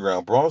of Raw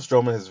Underground, Braun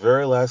Strowman, his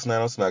very last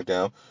night on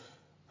SmackDown,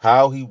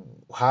 how he,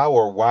 how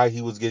or why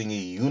he was getting a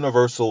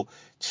Universal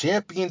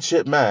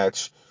Championship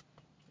match,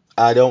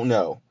 I don't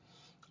know.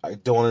 I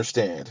don't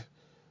understand.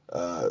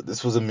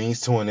 This was a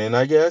means to an end,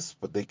 I guess,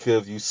 but they could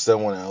have used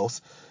someone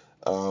else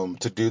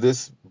to do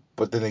this.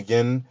 But then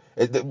again,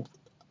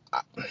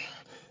 I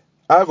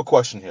I have a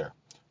question here.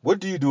 What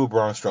do you do with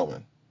Braun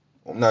Strowman?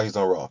 Well, now he's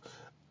on Raw.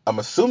 I'm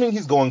assuming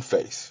he's going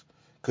face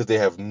because they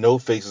have no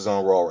faces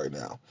on Raw right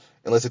now,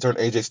 unless they turn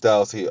AJ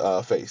Styles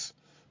face.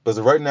 But as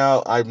of right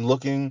now, I'm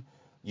looking.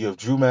 You have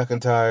Drew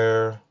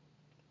McIntyre,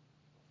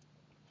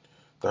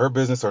 The Hurt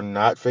Business are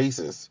not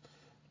faces.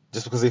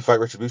 Just because they fight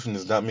Retribution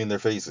does not mean they're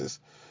faces.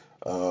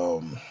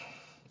 Um,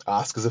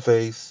 Asuka's a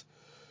face.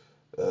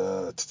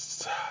 Uh,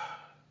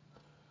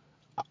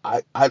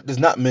 there's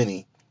not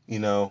many, you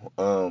know.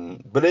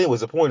 But anyways,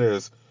 the point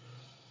is,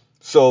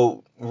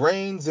 so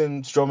Reigns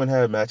and Strowman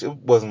had a match. It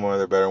wasn't one of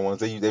their better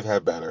ones. They've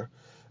had better.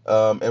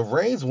 And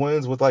Reigns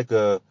wins with like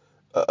a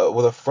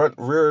front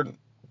rear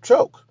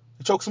choke.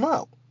 He chokes him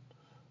out.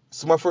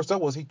 So my first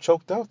thought was he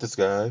choked out this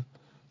guy.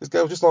 This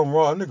guy was just on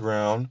Raw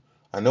Underground.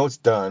 I know it's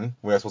done.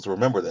 We're not supposed to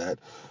remember that.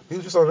 He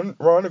was just on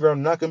Raw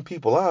Underground knocking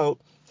people out.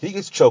 He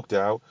gets choked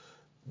out.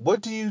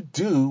 What do you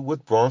do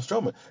with Braun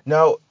Strowman?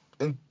 Now,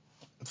 in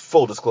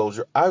full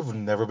disclosure, I've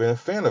never been a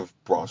fan of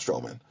Braun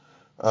Strowman.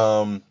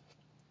 Um,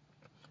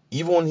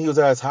 Even when he was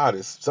at his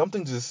hottest,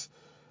 something just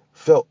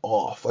felt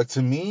off. Like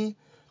to me,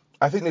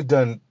 I think they've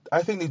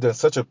done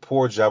such a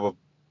poor job of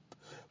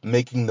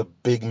making the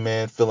big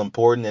man feel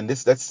important, and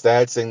that's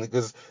sad saying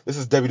because this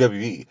is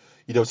WWE.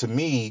 To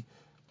me,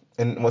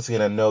 and once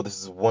again, I know this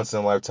is a once in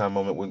a lifetime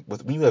moment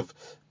when you have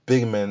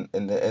big men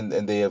and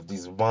they have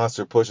these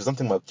monster pushes. I'm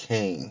thinking about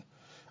Kane.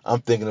 I'm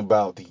thinking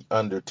about the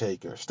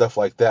Undertaker, stuff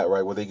like that,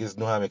 right? Where they just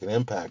know how to make an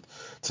impact.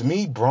 To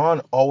me,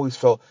 Braun always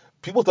felt.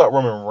 People thought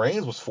Roman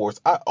Reigns was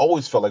forced. I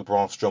always felt like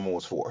Braun Strowman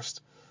was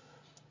forced.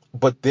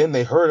 But then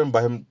they hurt him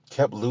by him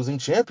kept losing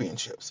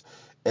championships.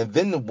 And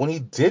then when he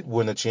did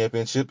win a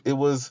championship, it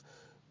was,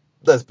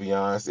 let's be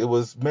honest, it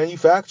was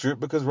manufactured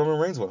because Roman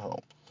Reigns went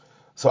home.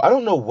 So I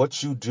don't know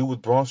what you do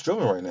with Braun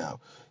Strowman right now.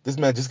 This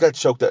man just got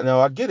choked out. Now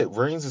I get it.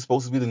 Reigns is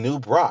supposed to be the new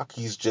Brock.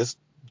 He's just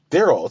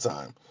there all the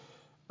time.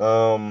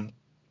 Um,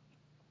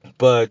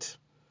 but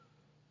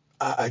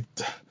I,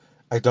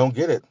 I don't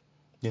get it.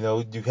 You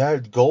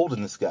had gold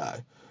in this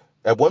guy.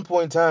 At one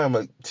point in time,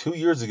 like 2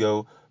 years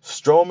ago,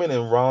 Strowman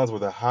and Rollins were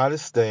the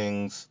hottest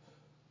things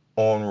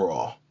on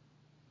Raw,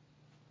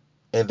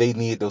 and they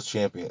need those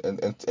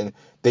and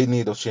they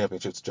need those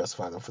championships to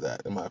justify them for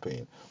that, in my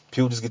opinion.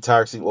 People just get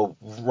tired of seeing. Well,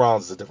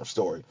 Rollins is a different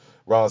story.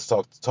 Rollins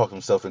talked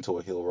himself into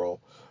a heel role,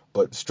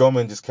 but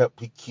Strowman just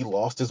he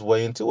lost his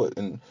way into it,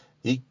 and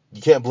you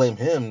can't blame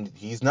him.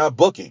 He's not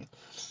booking.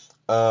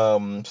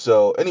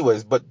 So,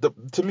 anyways, but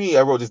to me,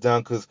 I wrote this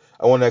down because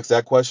I want to ask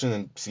that question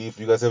and see if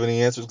you guys have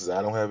any answers because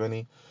I don't have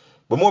any.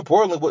 But more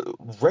importantly,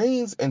 what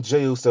Reigns and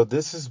Jey Uso,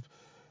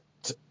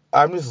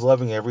 I'm just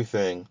loving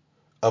everything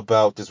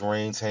about this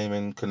Reigns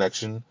Heyman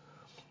connection,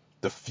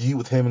 the feud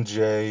with him and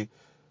Jay.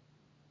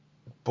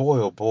 Boy,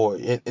 oh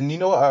boy, and you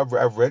know what?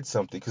 I've read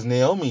something because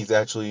Naomi's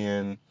actually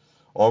on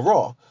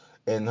Raw,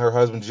 and her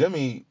husband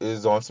Jimmy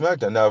is on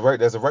SmackDown. Now,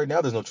 right as of right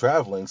now, there's no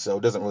traveling, so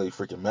it doesn't really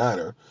freaking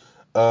matter.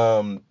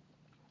 Um,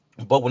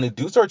 But when they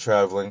do start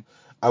traveling,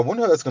 I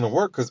wonder how that's going to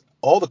work because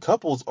all the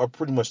couples are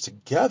pretty much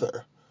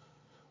together.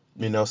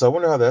 So I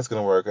wonder how that's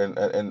going to work.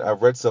 And I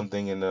read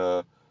something in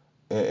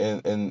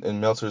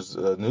Meltzer's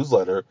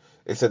newsletter.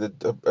 It said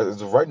that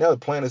as of right now the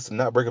plan is to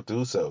not break up the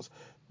Usos.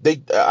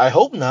 I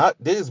hope not.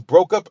 They just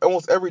broke up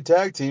almost every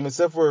tag team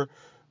except for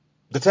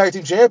the tag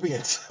team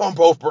champions on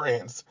both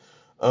brands.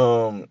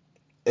 Um,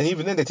 and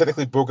even then they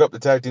technically broke up the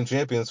tag team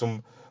champions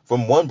from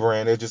one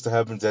brand. It just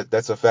happens that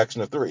that's a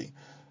faction of three.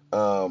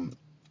 Um,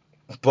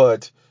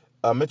 but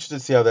I'm interested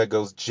to see how that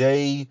goes.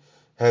 Jay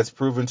has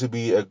proven to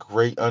be a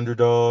great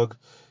underdog,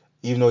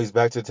 even though he's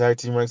back to the tag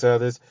team ranks out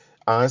of this.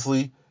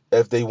 Honestly,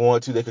 if they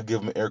want to, they could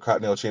give him an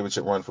Intercontinental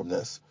Championship run from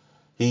this.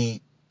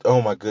 He,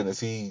 oh my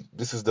goodness,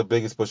 this is the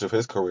biggest push of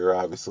his career,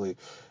 obviously.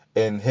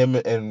 And him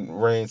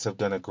and Reigns have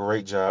done a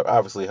great job.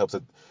 Obviously, it helps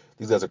that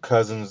these guys are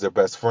cousins, they're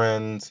best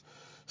friends.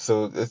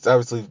 So it's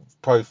obviously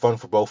probably fun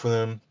for both of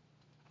them.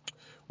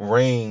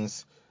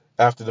 Reigns,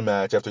 after the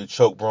match, after he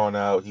choked Braun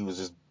out, he was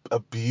just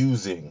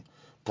abusing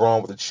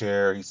Braun with a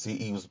chair.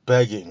 He was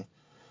begging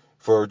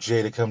for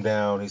Jay to come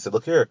down. He said,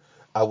 "Look here,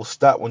 I will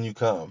stop when you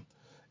come."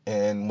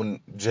 And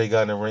when Jay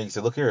got in the ring, he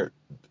said, "Look here,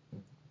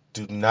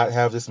 do not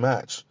have this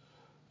match.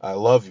 I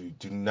love you.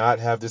 Do not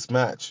have this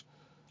match.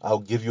 I'll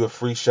give you a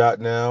free shot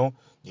now.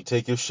 You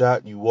take your shot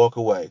and you walk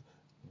away,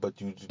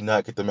 but you do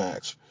not get the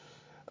match."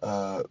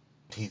 Uh,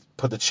 he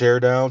put the chair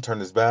down,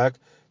 turned his back.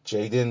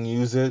 Jay didn't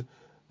use it.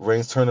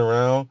 Reigns turned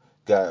around,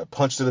 got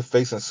punched to the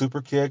face and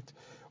super kicked.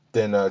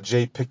 Then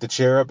Jay picked the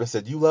chair up and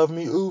said, "You love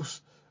me,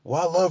 Oos?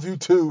 Well, I love you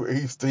too." And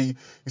he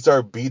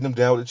started beating him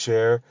down with the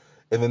chair.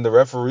 And then the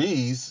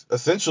referees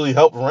essentially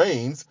helped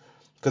Reigns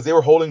because they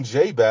were holding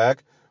Jay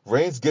back.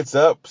 Reigns gets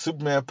up,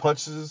 Superman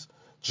punches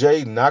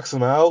Jay, knocks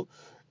him out,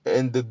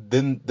 and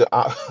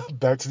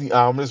back to the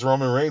ominous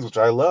Roman Reigns, which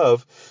I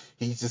love.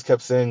 He just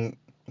kept saying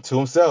to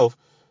himself,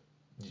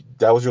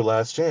 "That was your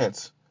last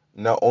chance.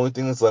 Now, only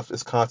thing that's left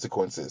is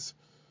consequences."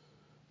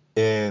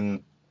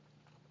 And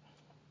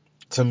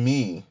to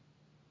me,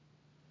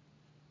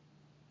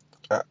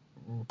 uh,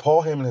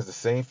 Paul Heyman has the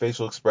same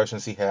facial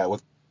expressions he had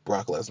with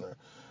Brock Lesnar.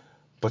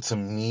 But to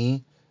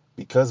me,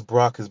 because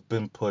Brock has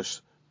been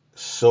pushed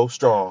so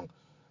strong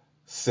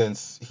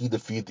since he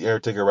defeated the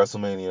Undertaker at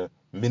WrestleMania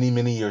many,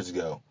 many years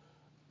ago,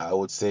 I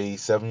would say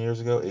 7 years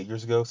ago, 8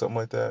 years ago, something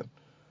like that.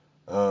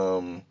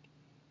 Um,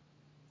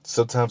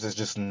 Sometimes it's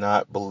just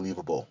not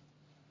believable.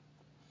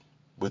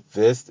 With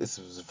this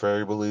was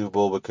very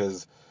believable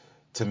because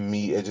to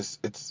me it's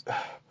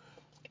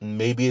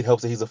maybe it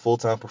helps that he's a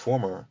full-time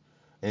performer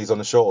and he's on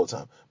the show all the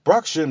time.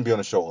 Brock shouldn't be on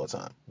the show all the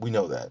time. We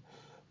know that.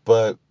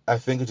 But I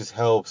think it just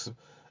helps,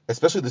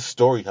 especially the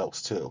story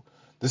helps too.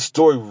 The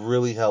story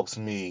really helps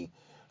me.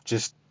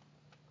 Just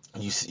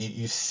you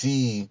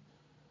see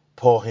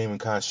Paul Heyman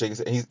kind of shake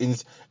his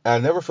and I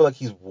never feel like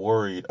he's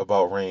worried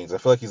about Reigns. I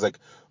feel like he's like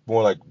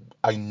more like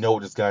I know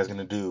what this guy's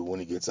gonna do when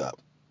he gets up.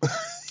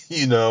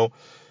 you know.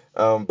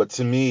 But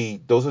to me,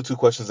 those are two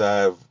questions I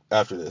have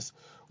after this.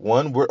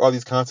 One, what are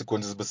these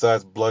consequences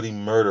besides bloody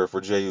murder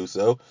for Jey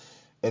Uso?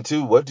 And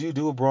two, what do you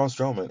do with Braun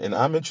Strowman? And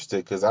I'm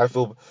interested because I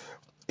feel,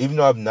 even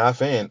though I'm not a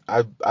fan,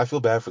 I feel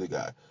bad for the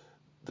guy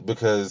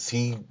because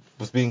he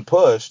was being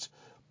pushed,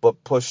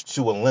 but pushed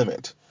to a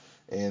limit,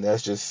 and that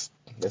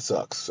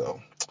sucks.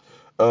 So,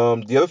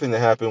 the other thing that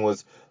happened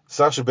was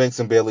Sasha Banks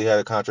and Bayley had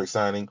a contract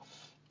signing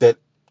that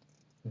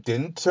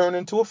didn't turn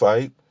into a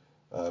fight.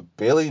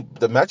 Bayley,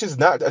 the match is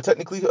not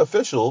technically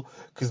official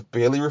because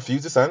Bayley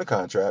refused to sign the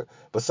contract.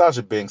 But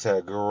Sasha Banks had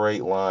a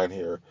great line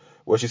here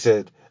where she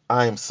said,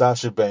 "I am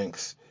Sasha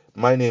Banks.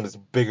 My name is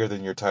bigger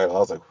than your title." I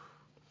was like,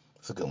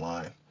 "That's a good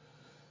line.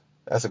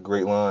 That's a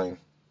great line."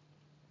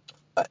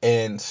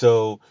 And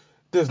so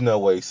there's no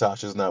way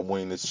Sasha's not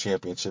winning this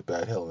championship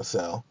at Hell in a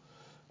Cell.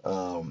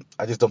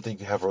 I just don't think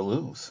you have her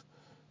lose.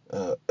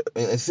 Uh,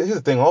 and here's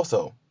the thing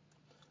also.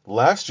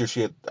 Last year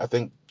she had, I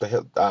think,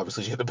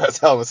 obviously she had the best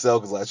Hell in a Cell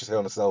because last year's Hell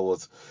in a Cell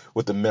was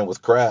with the men was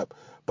crap.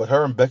 But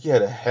her and Becky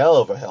had a hell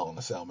of a Hell in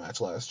a Cell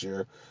match last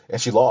year,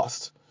 and she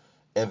lost.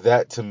 And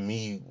that to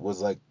me was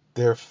like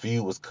their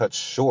feud was cut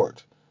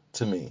short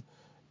to me.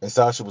 And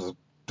Sasha was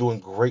doing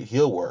great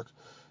heel work.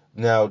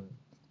 Now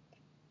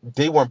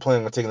they weren't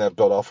planning on taking that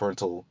belt off her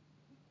until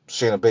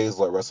Shayna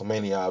Baszler at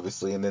WrestleMania,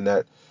 obviously, and then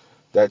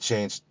that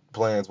changed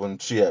plans when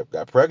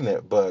got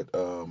pregnant. But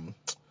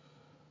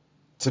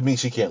to me,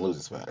 she can't lose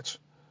this match.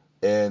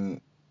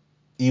 And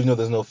even though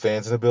there's no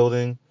fans in the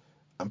building,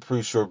 I'm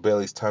pretty sure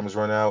Bayley's time has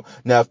run out.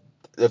 Now,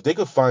 if they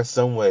could find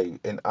some way,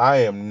 and I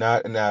am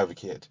not an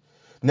advocate.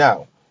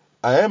 Now,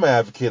 I am an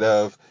advocate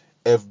of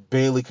if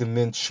Bayley can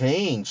then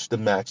change the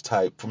match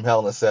type from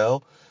Hell in a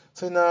Cell,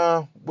 say,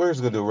 nah, we're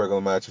just gonna do a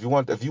regular match. If you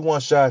want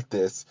a shot at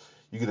this,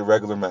 you get a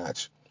regular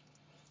match.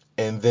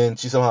 And then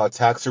she somehow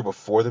attacks her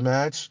before the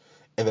match,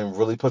 and then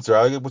really puts her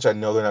out again, which I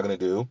know they're not gonna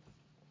do.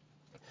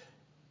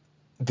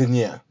 Then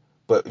yeah.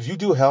 But if you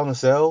do Hell in a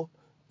Cell,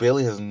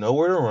 Bayley has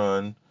nowhere to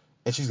run,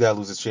 and she's gotta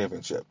lose this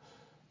championship.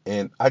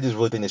 And I just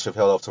really think they should have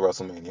held off to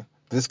WrestleMania.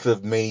 This could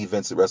have made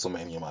events at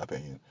WrestleMania, in my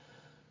opinion.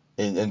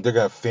 And they're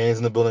gonna have fans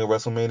in the building at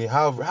WrestleMania.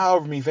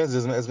 However many fans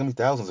it's gonna be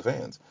thousands of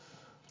fans.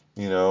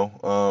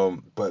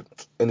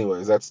 But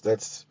anyways,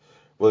 that's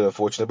really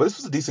unfortunate. But this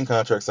was a decent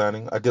contract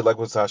signing. I did like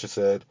what Sasha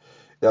said.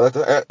 Yeah,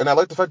 I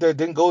like the fact that it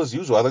didn't go as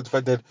usual. I like the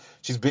fact that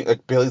she's being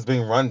like Bayley's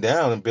being run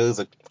down, and Bayley's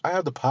like, I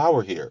have the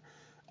power here.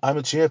 I'm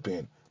a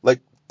champion.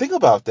 Like, think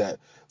about that.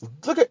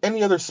 Look at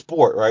any other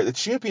sport, right? The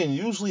champion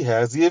usually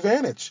has the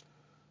advantage.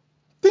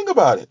 Think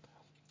about it.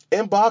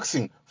 In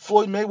boxing,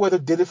 Floyd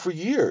Mayweather did it for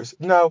years.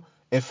 Now,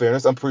 in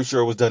fairness, I'm pretty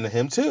sure it was done to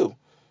him too.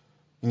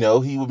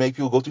 He would make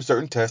people go through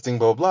certain testing,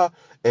 blah blah.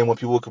 And when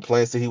people would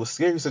complain and say he was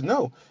scared, he said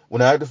no.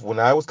 When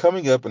I was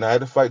coming up and I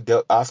had to fight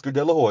Oscar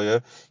De La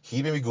Hoya,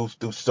 he made me go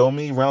through so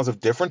many rounds of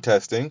different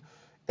testing,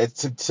 and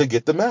to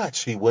get the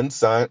match, he wouldn't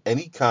sign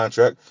any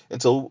contract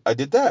until I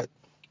did that.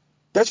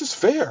 That's just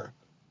fair.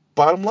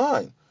 Bottom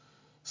line.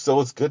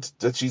 So it's good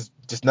that she's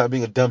just not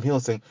being a dumb heel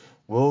and saying,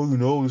 well,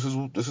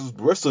 this is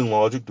wrestling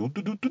logic, do,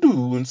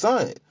 and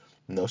sign it.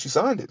 No, she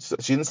signed it.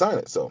 She didn't sign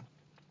it. So,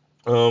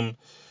 um,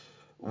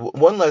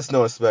 one last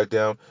note on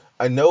SmackDown.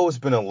 I know it's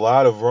been a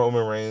lot of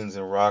Roman Reigns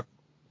and Rock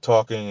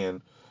talking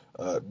and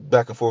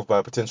back and forth about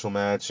a potential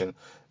match, and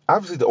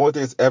obviously the only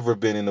thing that's ever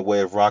been in the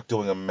way of Rock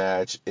doing a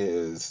match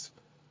is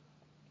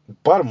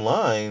bottom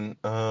line,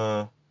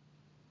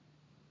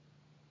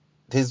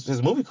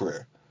 his movie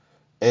career.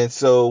 And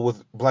so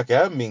with Black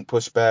Adam being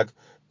pushed back,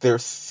 there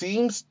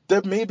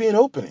may be an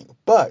opening,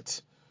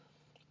 but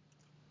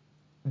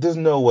there's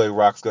no way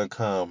Rock's gonna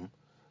come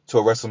to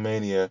a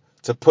WrestleMania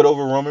to put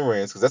over Roman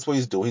Reigns because that's what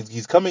he's doing.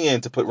 He's coming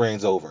in to put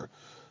Reigns over,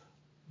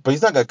 but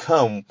he's not gonna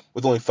come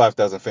with only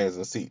 5,000 fans in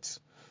the seats.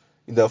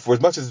 For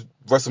as much as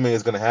WrestleMania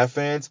is gonna have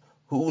fans,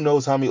 who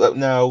knows how many?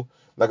 Now,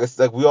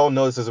 like we all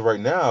know this as of right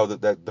now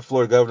that the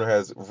Florida governor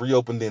has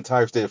reopened the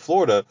entire state of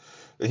Florida.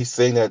 He's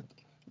saying that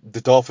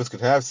the Dolphins can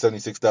have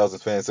 76,000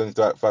 fans,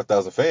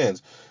 75,000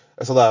 fans.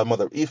 That's a lot of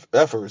mother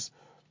effers.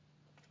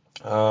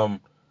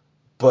 Um,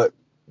 but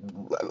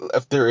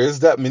if there is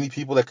that many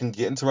people that can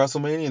get into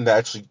WrestleMania and that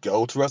actually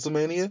go to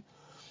WrestleMania,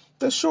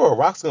 then sure,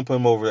 Rock's gonna put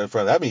him over in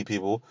front of that many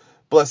people.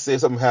 But let's say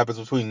something happens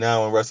between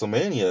now and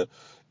WrestleMania,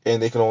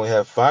 and they can only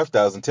have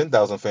 5,000,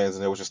 10,000 fans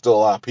in there, which is still a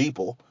lot of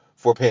people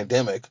for a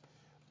pandemic.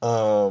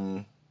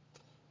 Um,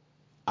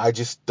 I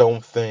just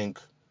don't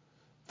think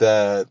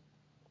that.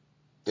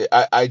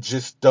 I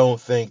just don't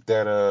think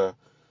that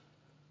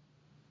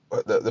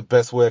the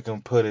best way I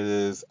can put it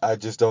is I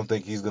just don't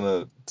think he's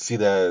gonna see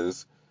that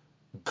as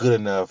good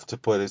enough to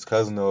put his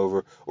cousin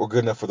over, or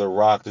good enough for The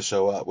Rock to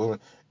show up.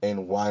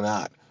 And why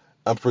not?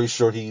 I'm pretty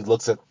sure he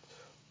looks at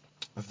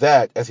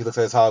that as he looks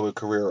at his Hollywood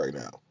career right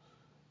now.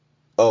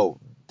 Oh,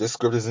 this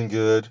script isn't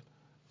good.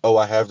 Oh,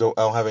 I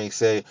don't have any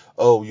say.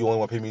 Oh, you only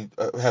want to pay me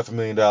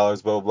 $500,000,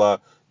 blah blah blah.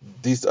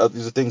 These are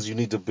things you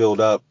need to build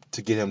up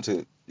to get him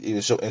to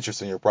even show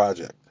interest in your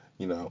project,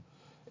 you know.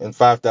 And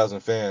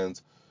 5,000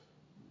 fans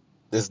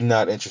is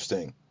not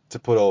interesting to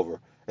put over,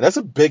 and that's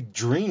a big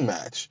dream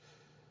match.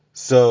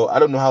 So I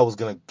don't know how it was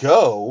gonna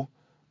go,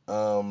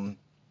 um,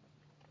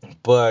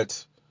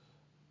 but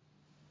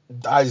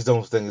I just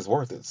don't think it's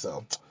worth it.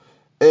 So,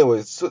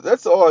 anyways, so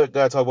that's all I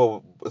gotta talk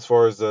about as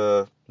far as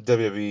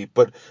WWE.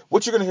 But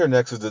what you're gonna hear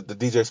next is the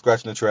DJ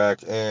scratching the track,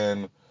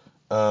 and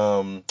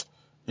um,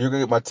 you're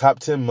gonna get my top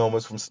 10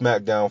 moments from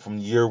SmackDown from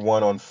year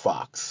one on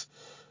Fox.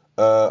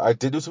 I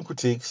did do some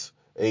critiques.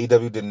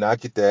 AEW did not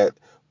get that,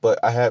 but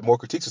I had more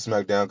critiques of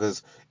SmackDown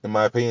because, in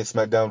my opinion,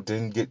 SmackDown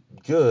didn't get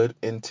good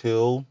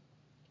until,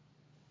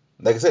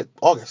 like I said,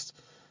 August.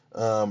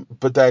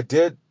 But I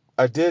did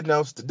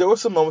know there were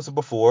some moments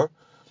before,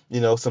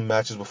 some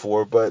matches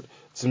before, but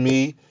to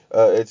me,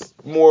 it's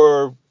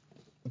more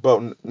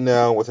about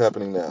now, what's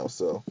happening now.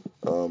 So,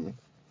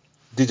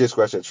 DJ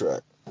scratch that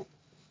track.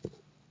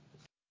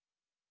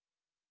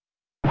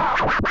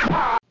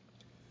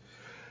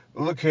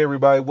 Look here,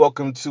 everybody.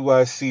 Welcome to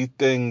I See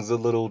Things a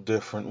Little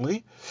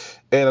Differently.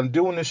 And I'm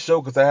doing this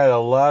show because I had a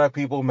lot of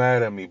people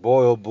mad at me.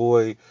 Boy, oh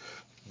boy,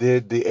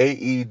 did the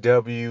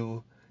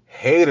AEW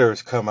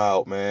haters come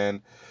out,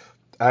 man.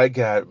 I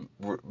got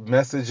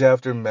message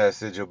after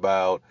message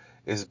about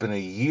it's been a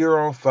year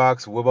on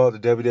Fox. What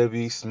about the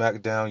WWE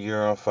SmackDown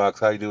year on Fox?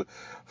 How you do it?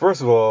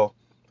 First of all,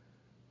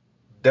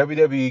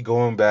 WWE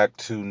going back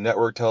to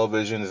network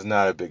television is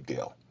not a big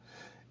deal.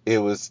 It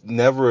was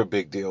never a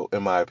big deal,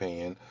 in my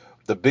opinion.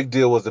 The big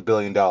deal was the $1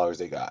 billion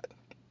they got.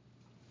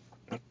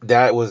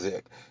 That was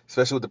it.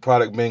 Especially with the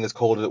product being as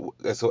cold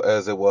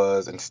as it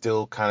was and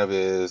still kind of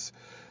is.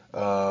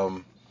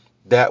 Um,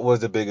 that was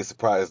the biggest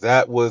surprise.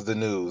 That was the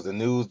news. The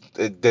news,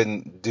 it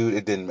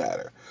didn't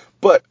matter.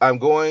 But I'm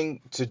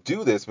going to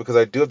do this because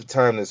I do have the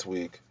time this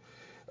week.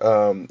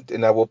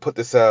 And I will put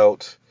this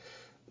out.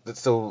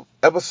 So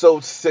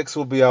episode 6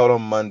 will be out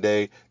on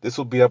Monday. This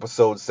will be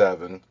episode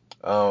 7.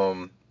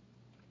 Um,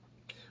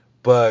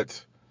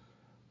 but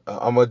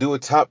I'm gonna do a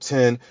top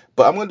 10,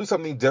 but I'm gonna do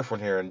something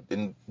different here,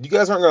 and you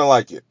guys aren't gonna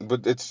like it,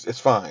 but it's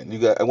fine. You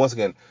got once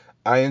again,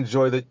 I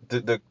enjoy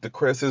the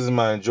criticism.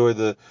 I enjoy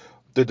the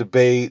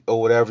debate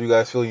or whatever you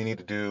guys feel you need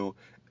to do.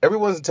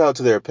 Everyone's entitled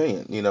to their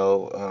opinion,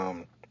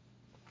 and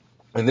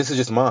this is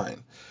just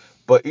mine.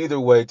 But either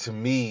way, to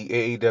me,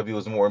 AEW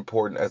is more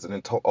important as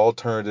an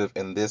alternative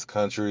in this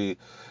country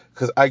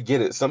because I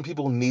get it. Some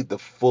people need the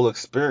full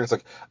experience.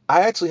 Like,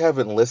 I actually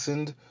haven't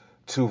listened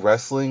to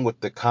wrestling with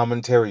the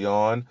commentary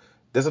on.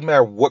 Doesn't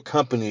matter what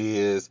company it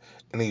is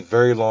in a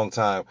very long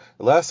time.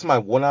 The last time I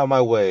went out of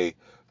my way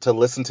to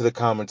listen to the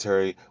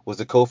commentary was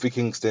the Kofi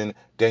Kingston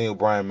Daniel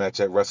Bryan match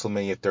at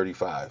WrestleMania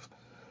 35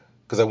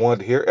 because I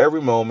wanted to hear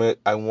every moment.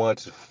 I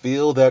wanted to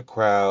feel that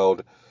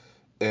crowd,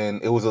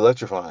 and it was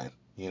electrifying.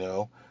 You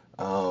know.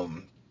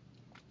 Um,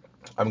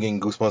 I'm getting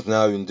goosebumps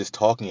now even just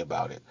talking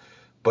about it.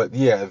 But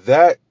yeah,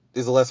 that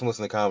is a lesson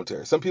listening to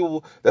commentary. Some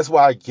people, that's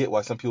why I get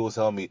why some people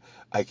tell me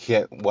I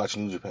can't watch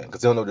New Japan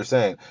because they don't know what they're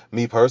saying.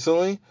 Me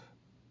personally,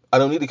 I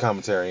don't need the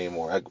commentary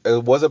anymore.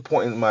 It was a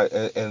point in my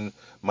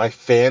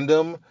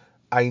fandom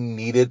I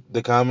needed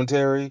the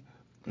commentary.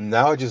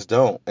 Now I just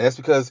don't, and that's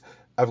because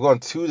I've gone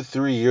 2 to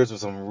 3 years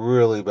with some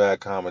really bad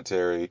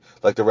commentary,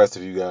 like the rest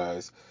of you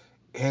guys,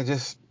 and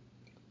just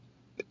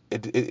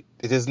it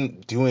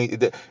isn't doing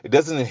it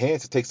doesn't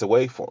enhance, it takes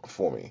away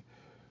for me.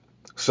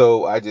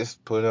 So I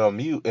just put it on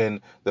mute,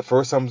 and the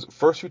first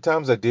few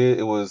times I did,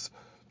 it was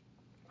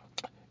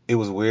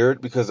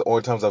weird because the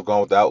only times I've gone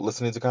without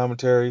listening to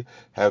commentary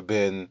have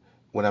been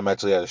when I'm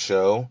actually at a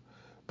show.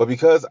 But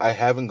because I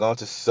haven't gone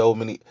to so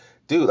many,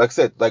 dude, like I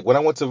said, like when I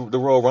went to the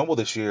Royal Rumble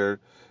this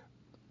year,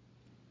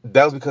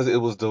 that was because it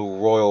was the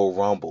Royal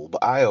Rumble.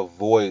 But I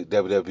avoid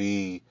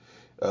WWE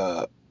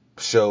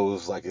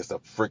shows like it's a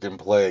freaking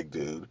plague,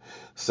 dude.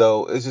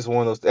 So it's just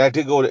one of those. I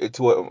did go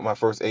to my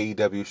first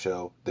AEW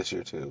show this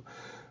year too.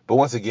 But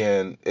once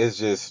again, it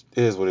is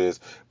what it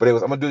is. But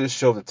anyways, I'm gonna do this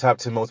show, the top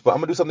 10 moments, but I'm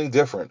gonna do something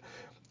different.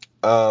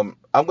 I'm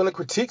gonna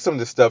critique some of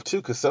this stuff too,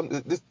 because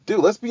dude,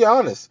 let's be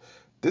honest,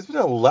 there's been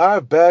a lot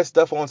of bad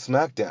stuff on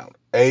SmackDown,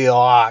 a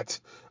lot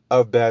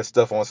of bad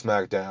stuff on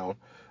SmackDown.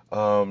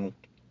 Um,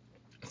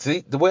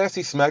 See, the way I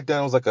see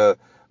SmackDown is like a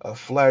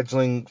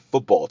fledgling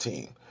football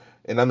team,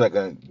 and I'm not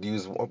gonna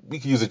use. We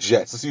can use the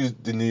Jets. Let's use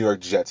the New York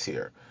Jets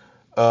here.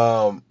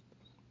 Um,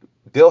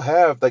 they'll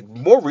have like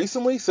more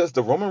recently since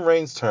the Roman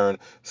Reigns turn,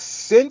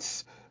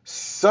 since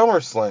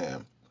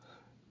SummerSlam.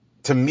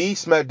 To me,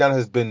 SmackDown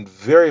has been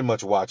very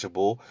much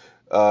watchable.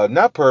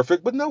 Not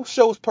perfect, but no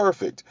show's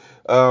perfect.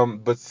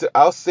 But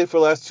I'll say for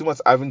the last 2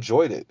 months, I've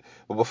enjoyed it.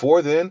 But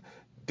before then,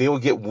 they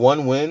would get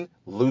one win,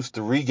 lose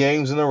 3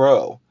 games in a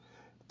row.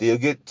 They'll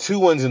get 2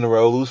 wins in a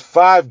row, lose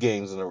 5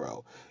 games in a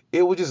row.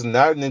 it was just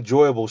not an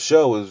enjoyable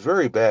show. It was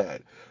very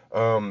bad.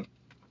 Um,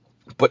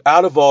 but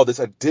out of all this,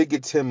 I did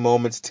get 10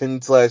 moments,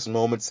 10 slash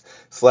moments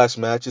slash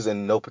matches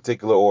in no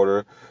particular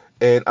order.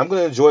 And I'm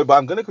going to enjoy, but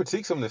I'm going to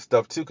critique some of this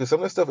stuff too, because some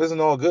of this stuff isn't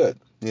all good.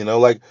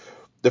 Like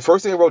the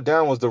first thing I wrote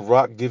down was The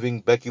Rock giving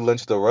Becky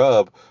Lynch the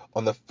rub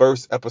on the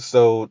first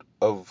episode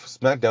of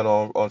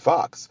SmackDown on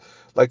Fox.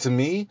 Like to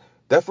me,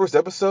 that first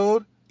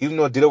episode, even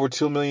though it did over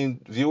 2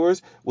 million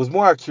viewers, was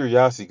more out of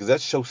curiosity because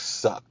that show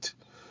sucked.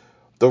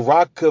 The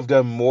Rock could have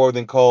done more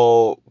than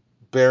call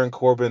Baron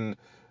Corbin.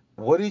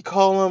 What did he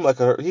call him?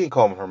 He didn't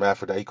call him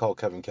hermaphrodite. He called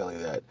Kevin Kelly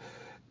that.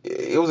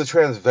 It was a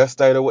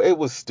transvestite. It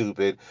was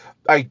stupid.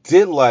 I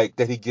did like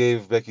that he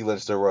gave Becky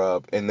Lynch the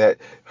rub and that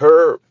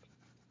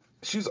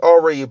she's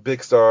already a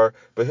big star,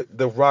 but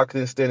The Rock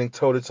then standing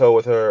toe to toe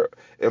with her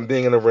and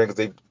being in the ring because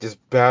they just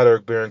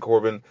battered Baron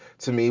Corbin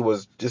to me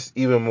was just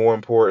even more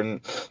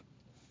important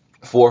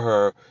for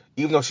her.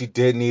 Even though she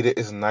did need it,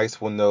 it's nice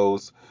when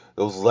those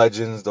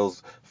legends,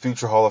 those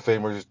future Hall of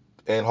Famers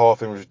and Hall of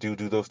Famers do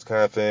those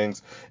kind of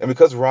things. And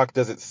because Rock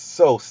does it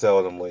so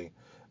seldomly,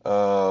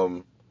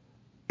 um,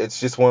 it's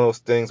just one of those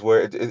things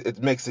where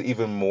it makes it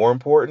even more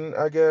important,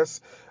 I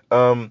guess.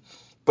 Um,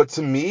 but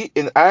to me,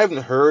 and I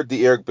haven't heard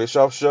the Eric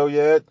Bischoff show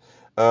yet.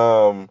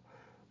 Um,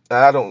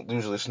 I don't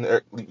usually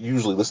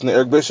listen to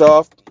Eric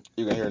Bischoff.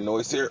 You're gonna hear a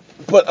noise here,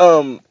 but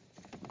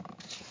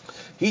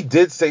he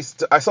did say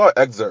I saw an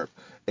excerpt,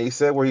 and he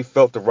said where he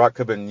felt The Rock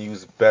could have been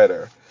used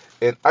better,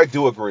 and I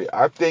do agree.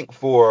 I think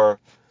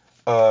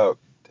uh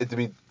it to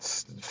be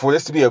for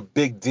this to be a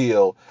big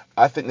deal,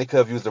 I think they could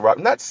have used The Rock,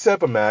 not set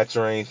up a match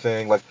or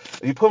anything. Like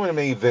if you put him in a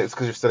main event, it's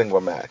because you're setting up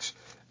a match.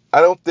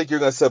 I don't think you're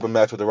gonna set up a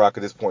match with The Rock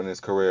at this point in his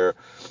career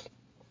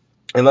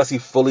unless he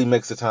fully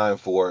makes the time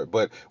for it.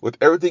 But with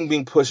everything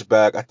being pushed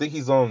back, I think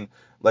he's on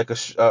like a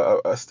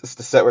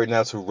set right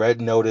now to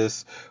Red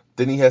Notice.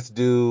 Then he has to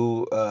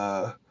do.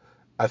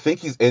 I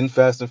think he's in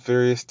Fast and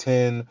Furious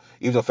 10,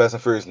 even though Fast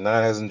and Furious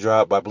 9 hasn't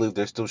dropped. But I believe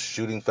they're still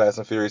shooting Fast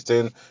and Furious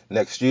 10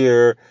 next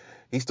year.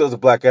 He still has a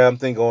Black Adam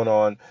thing going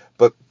on,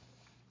 but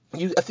I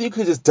think you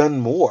could have just done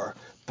more.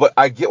 But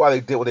I get why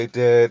they did what they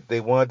did. They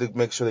wanted to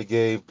make sure they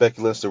gave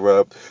Becky Lynch the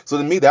rub. So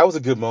to me, that was a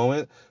good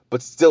moment.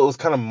 But still, it was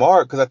kind of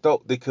marked because I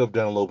thought they could have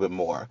done a little bit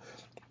more.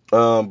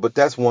 But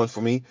that's one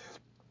for me.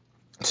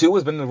 Two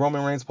has been the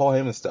Roman Reigns, Paul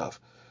Heyman stuff.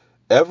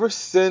 Ever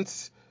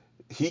since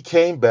he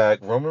came back,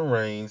 Roman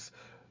Reigns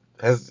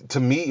has, to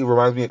me, it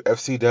reminds me of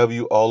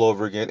FCW all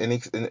over again. In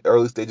the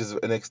early stages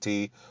of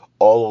NXT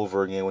all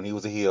over again when he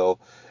was a heel.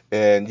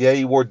 And yeah,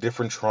 he wore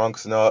different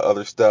trunks and all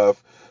other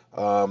stuff.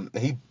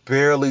 He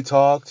barely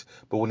talked,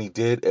 but when he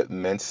did, it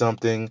meant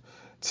something.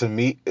 To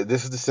me,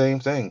 this is the same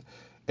thing.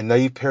 And now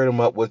you paired him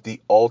up with the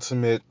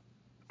ultimate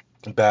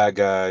bad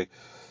guy.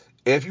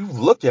 If you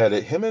look at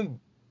it, him and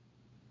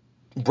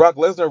Brock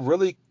Lesnar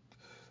really,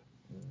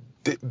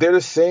 they're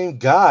the same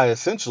guy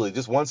essentially.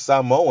 Just one's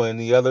Samoan,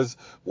 the other's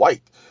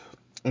white.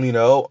 They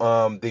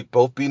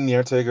both beat the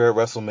Undertaker at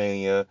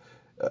WrestleMania.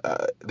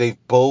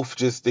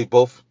 They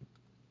both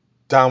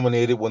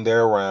dominated when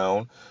they're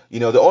around.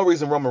 The only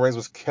reason Roman Reigns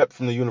was kept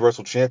from the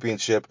Universal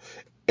Championship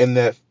in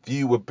that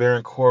feud with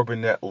Baron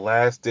Corbin that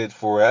lasted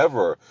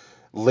forever,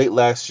 late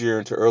last year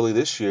into early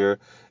this year,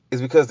 is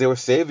because they were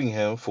saving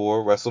him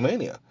for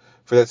WrestleMania,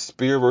 for that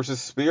spear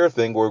versus spear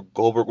thing where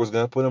Goldberg was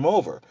going to put him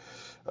over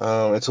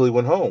until he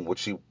went home,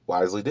 which he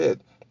wisely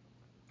did.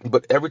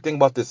 But everything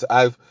about this,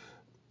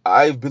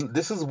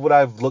 this is what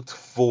I've looked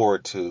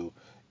forward to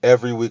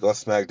every week on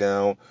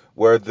SmackDown,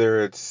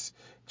 whether it's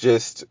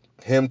just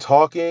him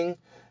talking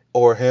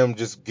or him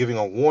just giving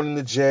a warning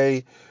to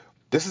Jay.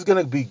 This is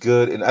gonna be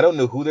good, and I don't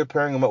know who they're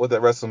pairing him up with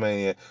at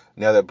WrestleMania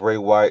now that Bray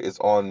Wyatt is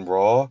on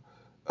Raw.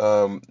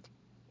 Um,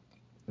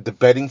 the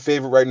betting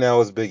favorite right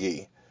now is Big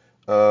E.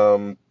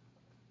 Um,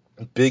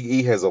 Big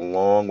E has a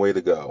long way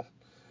to go,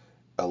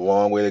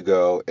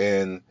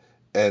 and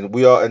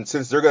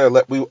since they're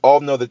gonna we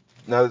all know that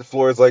now that the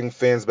floor is letting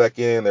fans back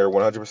in, they're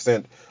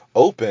 100%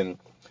 open.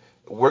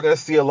 We're gonna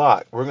see a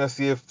lot. We're gonna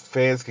see if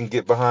fans can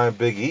get behind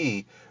Big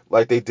E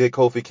like they did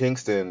Kofi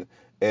Kingston,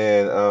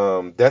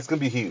 and that's gonna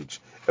be huge.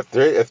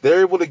 If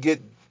they're able to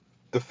get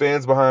the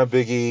fans behind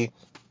Big E,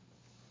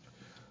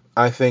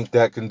 I think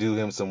that can do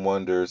him some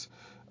wonders.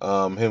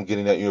 Him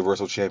getting that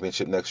Universal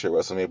Championship next year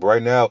at WrestleMania. But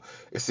right now,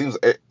 it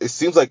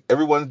seems like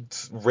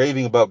everyone's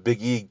raving about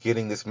Big E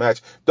getting this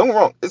match. Don't get me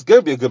wrong, it's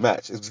gonna be a good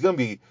match. It's gonna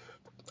be,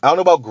 I don't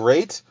know about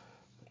great.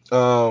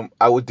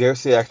 I would dare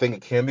say I think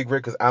it can be great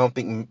because I don't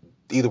think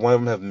either one of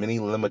them have many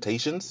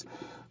limitations.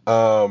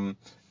 Um,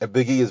 and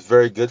Big E is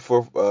very good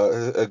for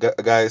a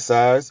guy his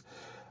size.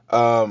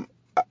 Um,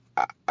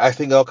 I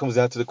think it all comes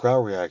down to the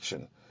crowd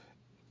reaction.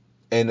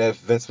 And if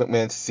Vince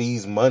McMahon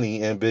sees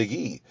money in Big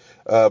E,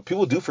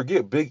 people do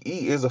forget Big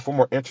E is a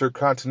former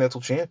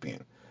Intercontinental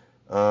Champion.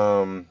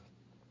 Um,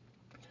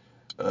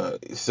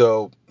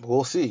 so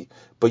we'll see.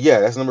 But yeah,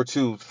 that's number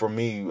two for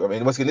me. I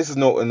mean, once again, this is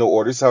no in no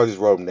order. This is how I just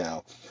wrote them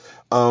down.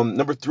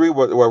 Number three,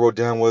 what I wrote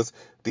down was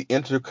the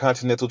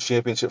Intercontinental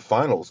Championship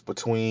Finals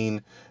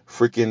between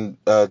freaking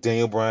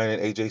Daniel Bryan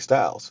and AJ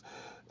Styles.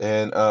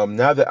 And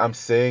now that I'm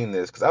saying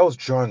this, because I was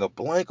drawing a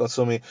blank on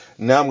so many,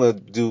 now I'm gonna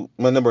do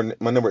my number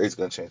 8 is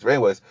gonna change. But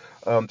anyways,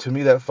 to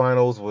me that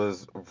finals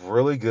was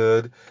really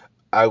good.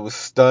 I was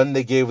stunned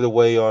they gave it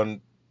away on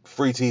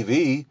free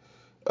TV,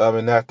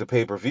 and not the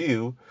pay per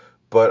view.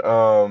 But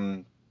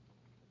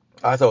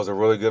I thought it was a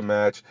really good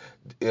match.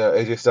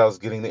 AJ Styles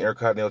getting the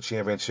Intercontinental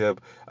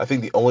Championship. I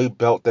think the only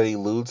belt that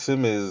eludes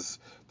him is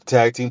the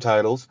tag team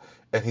titles,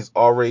 and he's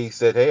already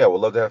said, "Hey, I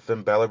would love to have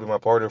Finn Balor be my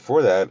partner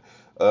for that."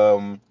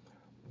 Um,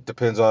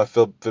 Depends on if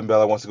Finn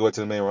Balor wants to go to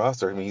the main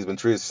roster. I mean, he's been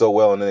treated so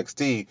well in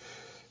NXT.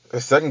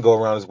 The second go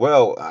around as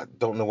well. I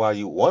don't know why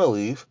you want to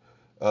leave.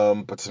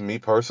 But to me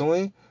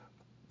personally,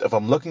 if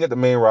I'm looking at the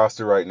main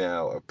roster right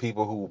now of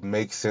people who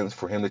make sense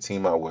for him to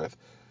team out with,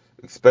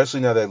 especially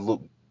now that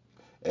Luke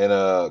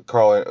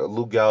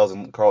Gallows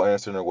and Carl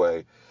Anderson are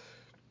away,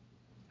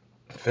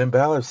 Finn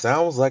Balor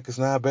sounds like it's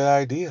not a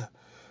bad idea.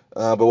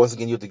 But once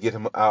again, you have to get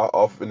him out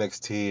off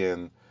NXT,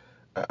 and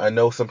I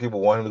know some people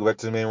want him to go back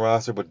to the main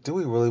roster, but do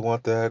we really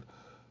want that?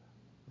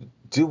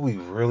 Do we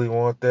really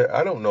want that?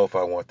 I don't know if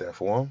I want that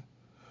for him.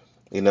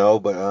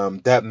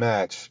 But that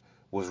match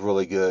was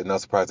really good. Not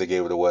surprised they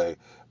gave it away.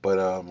 But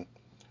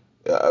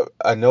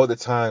I know at the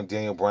time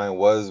Daniel Bryan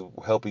was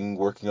helping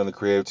working on the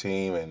creative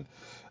team, and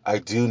I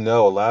do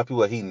know a lot of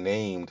people that he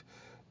named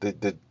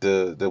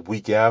the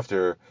week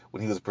after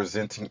when he was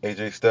presenting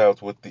AJ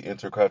Styles with the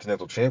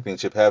Intercontinental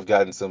Championship have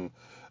gotten some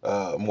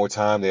more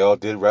time. They all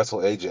did wrestle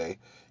AJ.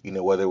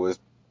 Whether it was,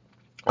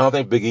 I don't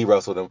think Big E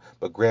wrestled him,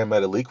 but Grand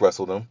Metalik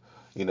wrestled him.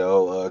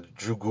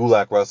 Drew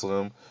Gulak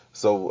wrestled him.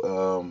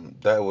 So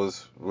that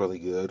was really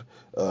good.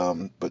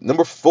 But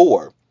number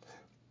 4.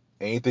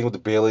 Anything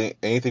with Bailey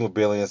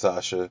and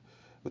Sasha,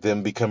 with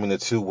them becoming the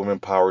 2 women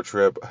power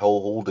trip,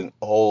 holding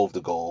all of the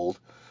gold.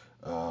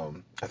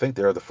 I think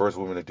they're the first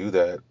women to do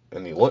that,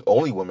 and the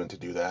only women to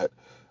do that.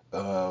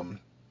 Um,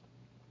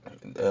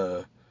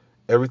 uh,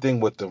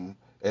 Everything with them,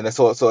 and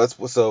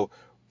so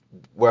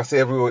when I say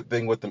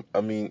everything with them,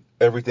 I mean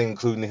everything,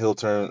 including the heel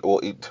turn.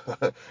 Well,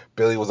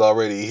 Bailey was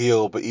already a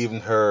heel, but even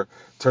her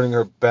turning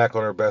her back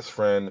on her best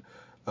friend.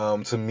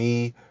 To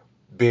me,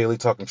 Bailey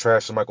talking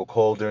trash to Michael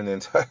Cole during the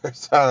entire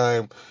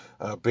time.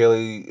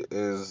 Bailey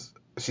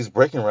she's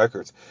breaking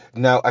records.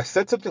 Now, I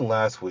said something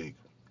last week,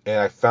 and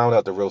I found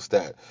out the real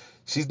stat.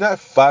 She's not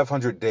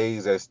 500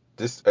 days as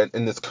this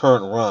in this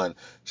current run.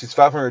 She's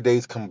 500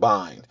 days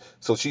combined.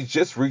 So she's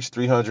just reached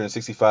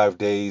 365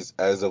 days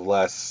as of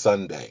last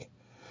Sunday.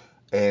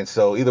 And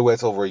so either way,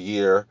 it's over a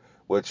year,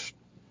 which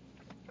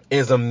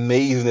is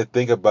amazing to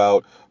think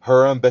about.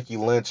 Her and Becky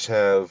Lynch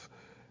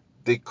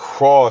they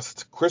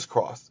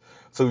crisscrossed.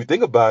 So if you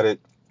think about it,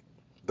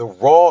 the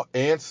Raw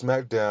and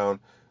SmackDown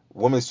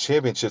Women's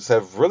Championships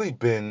have really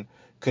been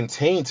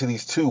contained to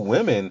these 2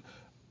 women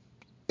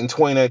in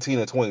 2019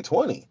 and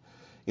 2020.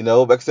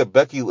 Except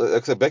Becky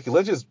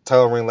Lynch's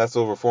title reign lasted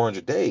over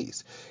 400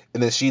 days,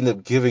 and then she ended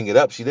up giving it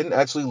up. She didn't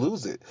actually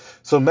lose it.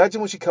 So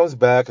imagine when she comes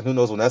back, and who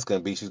knows when that's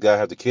going to be. She's got to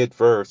have the kid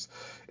first,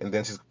 and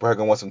then she's probably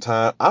going to want some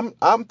time.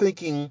 I'm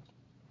thinking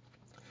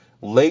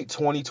late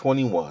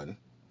 2021.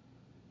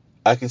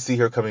 I can see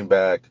her coming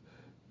back.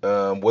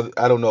 I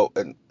don't know,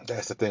 and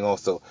that's the thing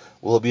also.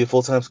 Will it be a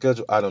full-time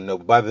schedule? I don't know.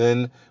 But by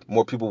then,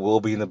 more people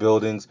will be in the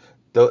buildings.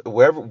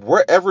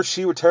 Wherever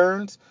she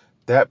returns,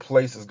 that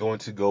place is going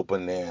to go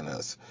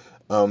bananas.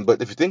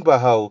 But if you think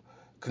about how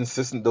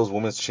consistent those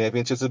women's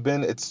championships have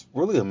been, it's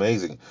really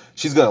amazing.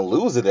 She's gonna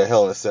lose it at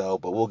Hell in a Cell,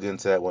 but we'll get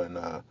into that when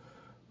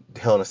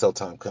Hell in a Cell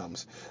time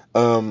comes.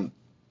 Um,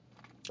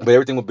 but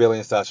everything with Bailey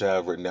and Sasha I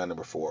have written down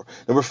number 4.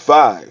 Number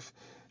 5,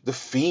 The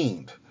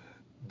Fiend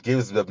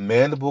gives the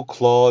mandible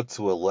claw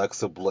to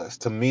Alexa Bliss.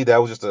 To me, it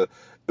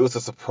was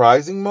a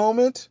surprising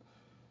moment,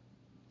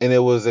 and it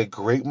was a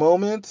great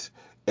moment,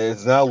 and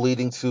it's now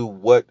leading to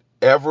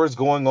whatever is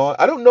going on.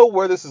 I don't know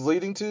where this is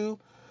leading to.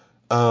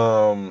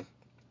 Um,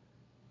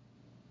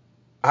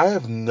 I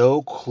have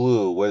no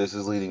clue where this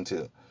is leading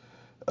to.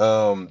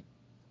 Um,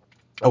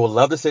 I would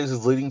love to say this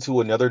is leading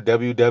to another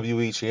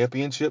WWE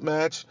Championship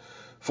match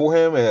for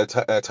him and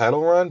a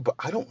title run, but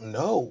I don't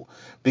know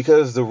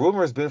because the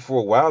rumor has been for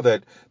a while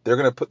that they're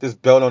gonna put this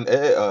belt on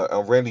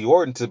Randy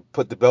Orton to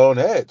put the belt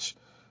on Edge,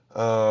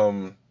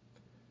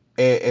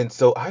 and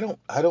so I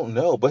don't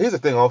know. But here's the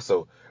thing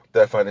also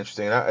that I find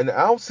interesting, and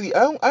I don't see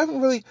I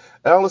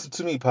don't listen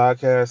to many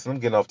podcasts, and I'm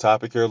getting off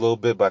topic here a little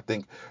bit, but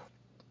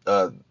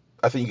uh,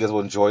 I think you guys will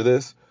enjoy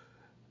this.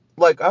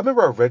 Like I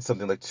remember I read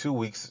something like 2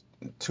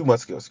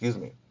 months ago, excuse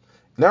me.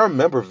 And I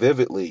remember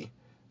vividly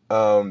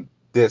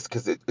this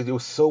because it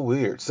was so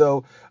weird.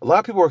 So a lot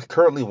of people are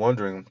currently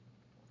wondering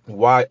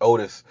why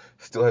Otis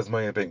still has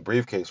Money in the Bank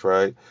briefcase,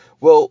 right?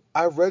 Well,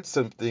 I read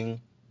something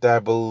that I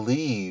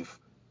believe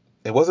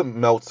it wasn't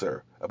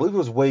Meltzer. I believe it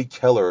was Wade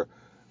Keller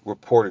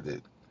reported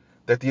it.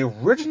 That the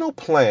original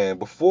plan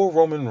before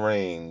Roman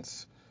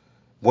Reigns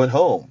went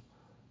home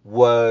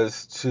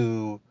was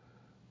to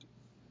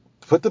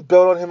put the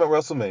belt on him at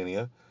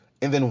WrestleMania,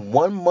 and then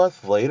 1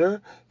 month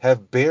later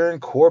have Baron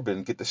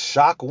Corbin get the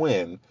shock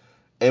win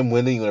and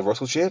win the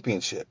Universal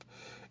Championship.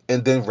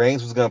 And then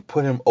Reigns was going to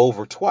put him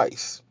over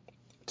twice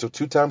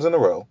two times in a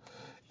row.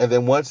 And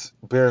then once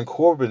Baron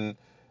Corbin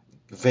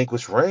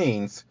vanquished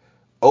Reigns,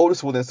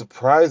 Otis will then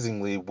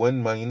surprisingly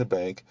win Money in the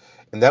Bank,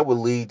 and that would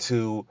lead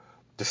to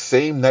the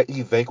same night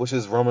he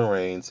vanquishes Roman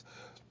Reigns.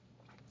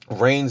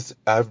 Reigns,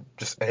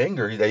 just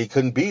angry that he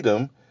couldn't beat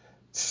him,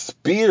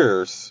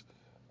 spears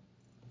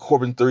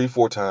Corbin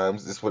 34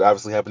 times. This would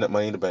obviously happen at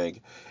Money in the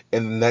Bank.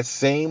 And that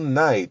same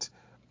night,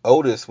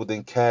 Otis would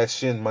then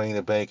cash in Money in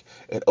the Bank,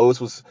 and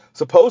Otis was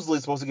supposedly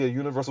supposed to get a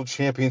Universal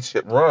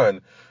Championship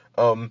run.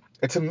 And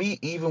to me,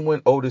 even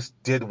when Otis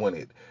did win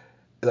it,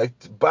 like,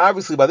 but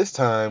obviously by this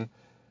time,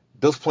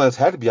 those plans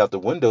had to be out the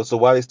window. So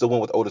why they still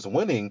went with Otis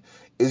winning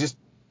is just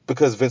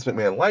because Vince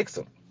McMahon likes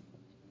him.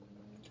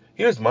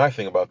 Here's my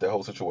thing about that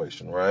whole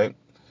situation, right?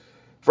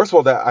 First of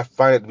all, that I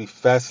find it to be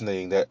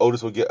fascinating that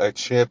Otis would get a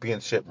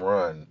championship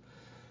run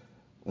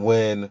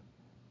when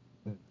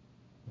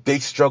they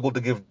struggled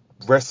to give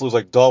wrestlers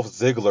like Dolph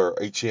Ziggler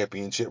a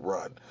championship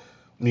run.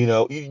 You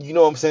know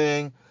what I'm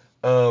saying?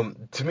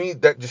 To me,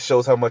 that just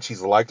shows how much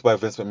he's liked by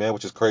Vince McMahon,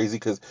 which is crazy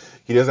because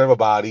he doesn't have a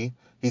body.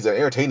 He's an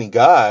entertaining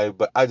guy,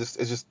 but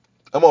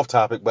I'm off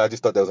topic, but I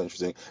just thought that was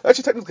interesting.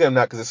 Actually, technically, I'm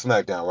not because it's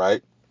SmackDown,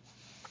 right?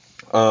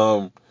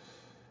 Um,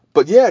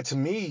 but yeah, to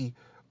me,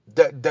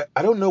 that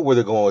I don't know where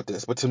they're going with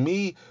this, but to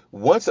me,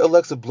 once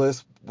Alexa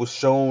Bliss was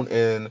shown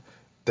in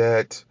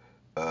that,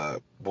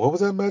 what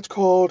was that match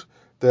called?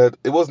 That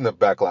it wasn't a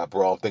backlap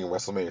brawl. I'm thinking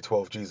WrestleMania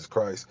 12. Jesus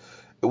Christ,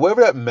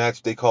 whatever that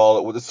match they call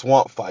it, with the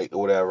swamp fight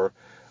or whatever.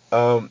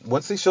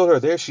 Once they showed her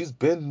there, she's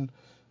been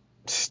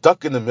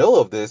stuck in the middle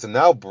of this, and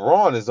now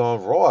Braun is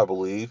on Raw, I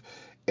believe,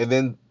 and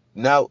then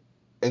now,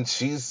 and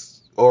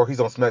he's on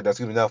SmackDown.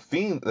 Excuse me. Now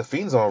the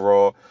Fiend's on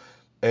Raw,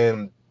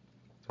 and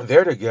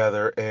they're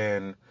together,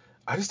 and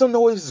I just don't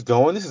know where this is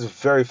going. This is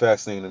very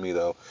fascinating to me,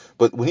 though.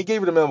 But when he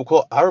gave her the medical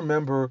call, I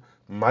remember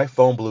my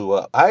phone blew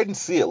up. I didn't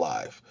see it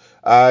live.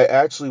 I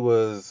actually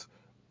was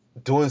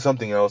doing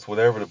something else,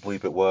 whatever the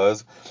bleep it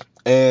was,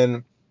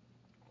 and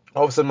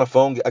all of a sudden my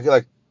phone, I get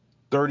like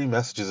 30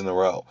 messages in a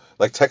row,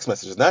 like text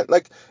messages, not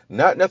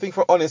nothing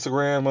from on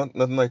Instagram,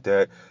 nothing like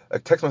that.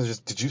 Like text messages.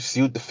 Did you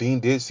see what the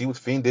Fiend did? See what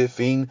Fiend did?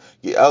 Fiend?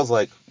 Yeah, I was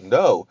like,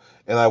 no,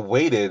 and I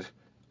waited,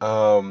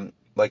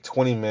 like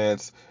 20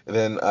 minutes, and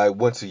then I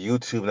went to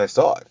YouTube and I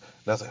saw it,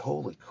 and I was like,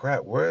 holy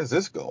crap, where is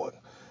this going?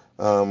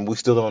 We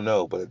still don't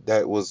know, but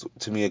that was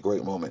to me a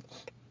great moment.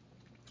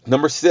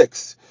 Number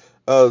six,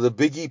 the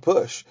Big E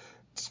push.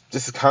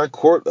 This is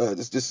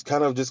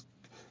kind of just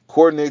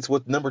coordinates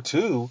with number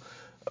two,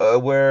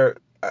 where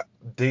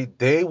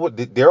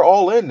they're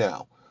all in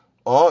now.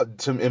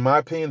 In my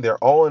opinion, they're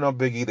all in on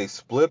Big E. They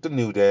split the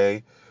New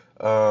Day,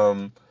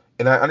 um,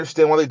 and I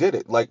understand why they did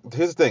it. Like,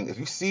 here's the thing: if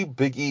you see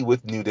Big E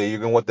with New Day, you're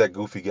gonna want that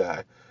goofy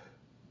guy.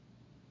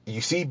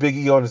 You see Big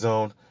E on his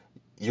own,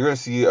 you're gonna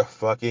see a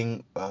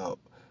fucking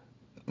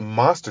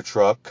monster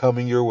truck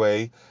coming your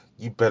way.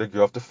 You better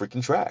get off the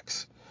freaking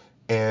tracks.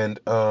 And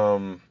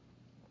I'm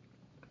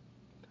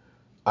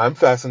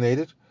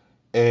fascinated,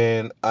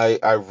 and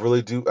I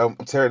really do. I'm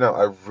tearing out.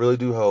 I really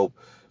do hope,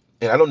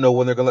 and I don't know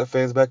when they're gonna let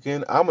fans back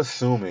in. I'm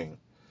assuming,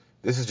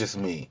 this is just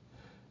me.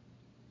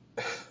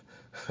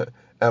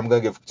 I'm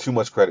gonna give too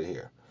much credit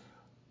here.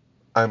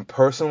 I'm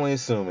personally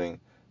assuming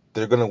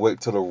they're gonna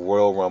wait till the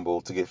Royal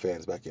Rumble to get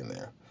fans back in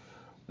there.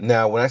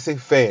 Now, when I say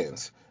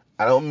fans,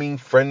 I don't mean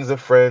friends of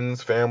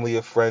friends, family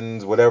of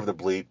friends, whatever the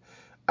bleep.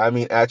 I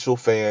mean actual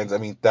fans. I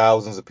mean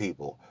thousands of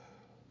people.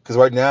 Because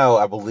right now,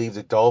 I believe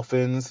the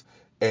Dolphins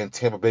and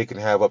Tampa Bay can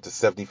have up to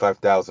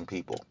 75,000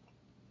 people.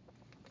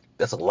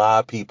 That's a lot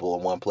of people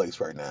in one place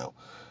right now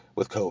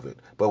with COVID.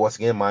 But once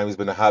again, Miami's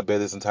been a hotbed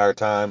this entire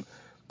time.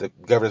 The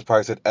governor's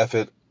probably said, F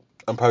it.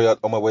 I'm probably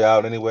on my way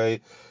out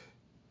anyway.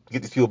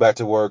 Get these people back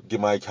to work, get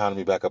my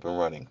economy back up and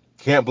running.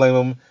 Can't blame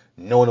them.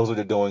 No one knows what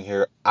they're doing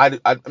here. I'm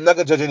not going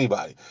to judge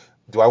anybody.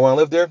 Do I want to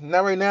live there?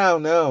 Not right now.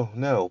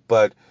 No.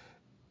 But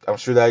I'm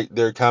sure that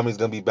their economy is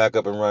going to be back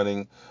up and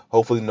running.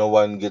 Hopefully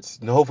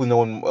hopefully no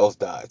one else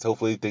dies.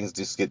 Hopefully things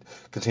just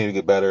continue to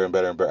get better and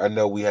better and better. I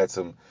know we had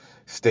some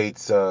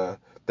states that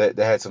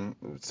had some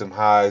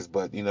highs,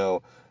 but I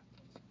know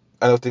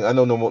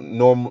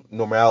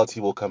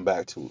normality will come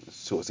back to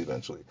us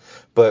eventually.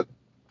 But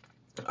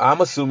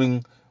I'm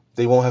assuming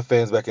they won't have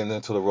fans back in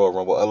until the Royal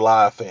Rumble. A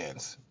lot of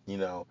fans.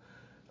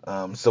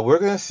 So we're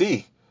gonna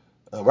see.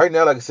 Right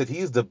now, like I said,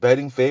 he's the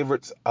betting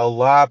favorites. A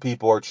lot of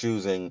people are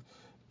choosing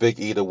Big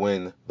E to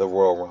win the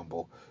Royal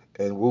Rumble,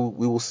 and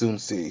we will soon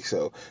see.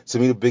 So to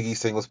me, the Big E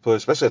singles push,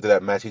 especially after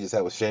that match he just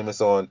had with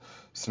Sheamus on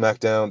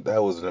SmackDown,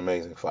 that was an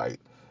amazing fight.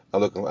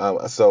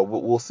 So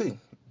we'll see.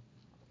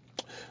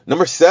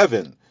 Number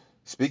seven.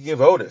 Speaking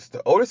of Otis,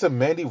 the Otis and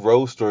Mandy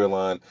Rose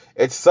storyline.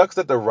 It sucks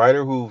that the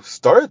writer who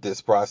started this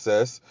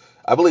process,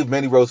 I believe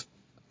Mandy Rose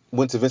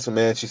went to Vince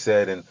McMahon, she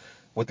said, and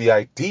with the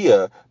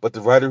idea, but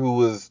the writer who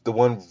was the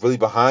one really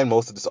behind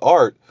most of this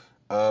art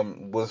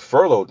was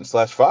furloughed and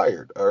slash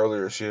fired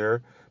earlier this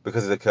year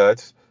because of the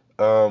cuts.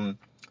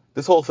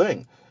 This whole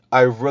thing,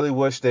 I really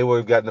wish they would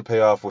have gotten the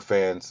payoff with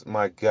fans.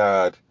 My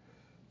God,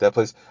 That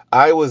place.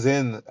 I was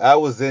in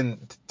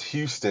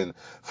Houston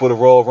for the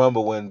Royal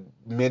Rumble when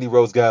Mandy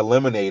Rose got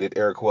eliminated,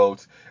 air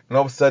quotes, and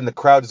all of a sudden the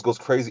crowd just goes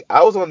crazy.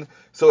 I was on.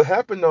 So it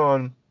happened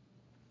on.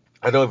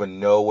 I don't even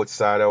know which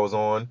side I was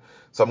on,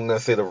 so I'm gonna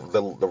say the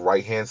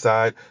right hand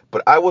side.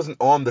 But I wasn't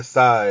on the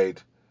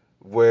side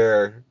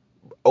where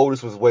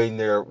Otis was waiting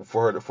there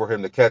for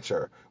him to catch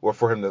her, or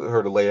for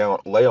her to lay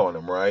on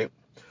him, right?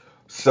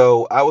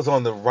 So I was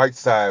on the right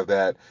side of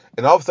that,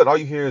 and all of a sudden, all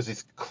you hear is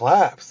these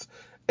claps,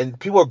 and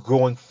people are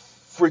going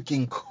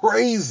freaking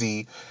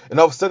crazy. And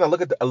all of a sudden,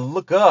 I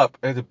look up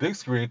at the big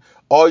screen.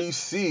 All you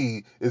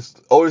see is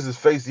Otis's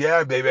face.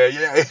 Yeah, baby,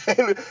 yeah.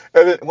 And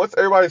then once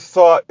everybody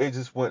saw it, it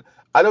just went.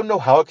 I don't know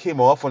how it came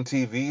off on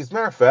TV. As a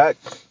matter of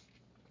fact,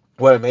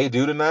 what I may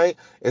do tonight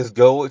is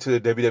go to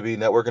the WWE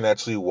Network and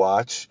actually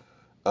watch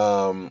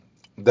um,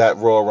 that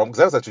Royal Rumble, because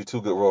that was actually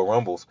two good Royal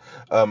Rumbles.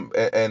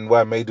 And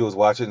what I may do is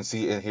watch it and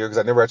see it in here, because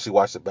I never actually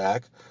watched it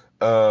back.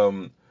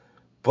 Um,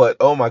 but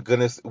oh my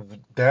goodness,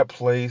 that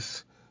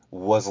place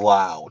was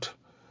loud.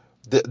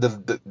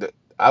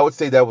 I would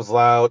say that was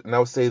loud, and I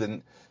would say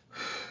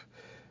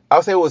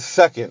it was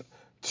second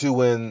to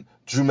when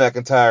Drew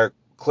McIntyre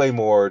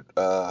Claymore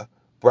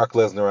Brock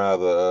Lesnar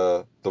out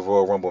of the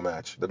Royal Rumble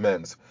match, the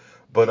men's.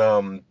 But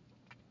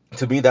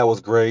to me, that was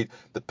great.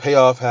 The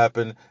payoff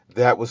happened.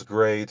 That was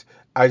great.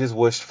 I just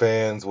wish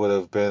fans would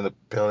have been in the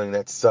building.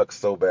 That sucks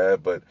so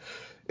bad, but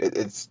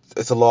it's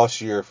a lost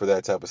year for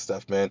that type of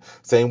stuff, man.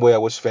 Same way I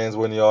wish fans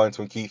were in the audience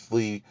when Keith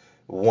Lee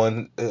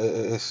won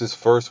his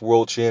first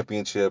world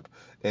championship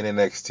in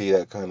NXT.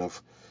 That kind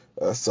of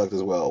sucked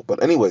as well.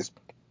 But anyways,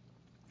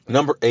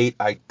 number 8,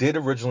 I did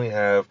originally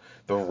have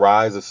the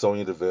rise of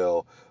Sonya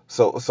Deville.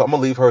 So I'm gonna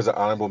leave her as an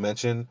honorable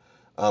mention,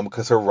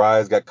 because her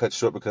rise got cut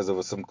short because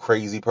of some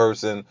crazy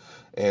person,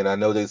 and I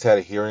know they just had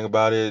a hearing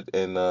about it,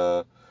 and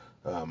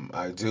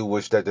I do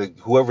wish that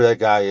whoever that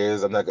guy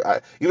is,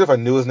 even if I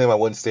knew his name, I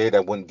wouldn't say it.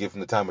 I wouldn't give him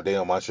the time of day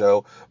on my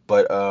show,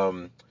 but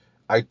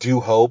I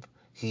do hope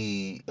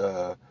he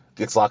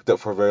gets locked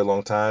up for a very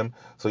long time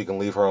so he can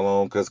leave her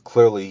alone, because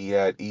clearly he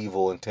had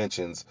evil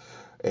intentions,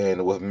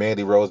 and with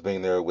Mandy Rose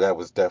being there, that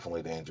was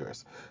definitely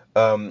dangerous.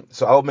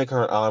 So I will make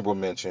her an honorable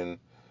mention.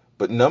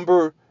 But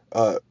number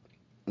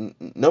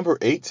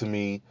 8 to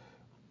me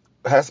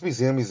has to be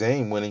Sami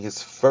Zayn winning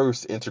his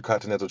first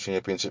Intercontinental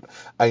Championship.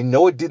 I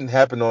know it didn't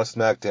happen on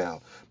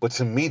SmackDown, but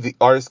to me, the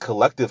Artist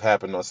Collective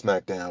happened on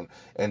SmackDown,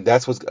 and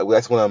that's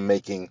what I'm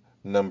making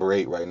number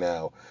 8 right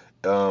now.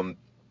 Um,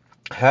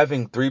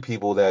 Having three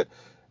people that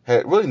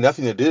had really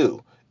nothing to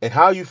do, and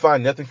how you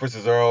find nothing for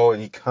Cesaro,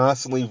 and he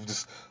constantly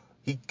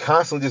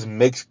just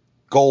makes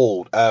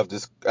gold out of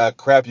this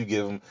crap you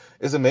give him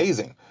is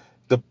amazing.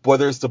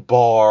 Whether it's the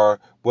bar,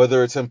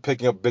 whether it's him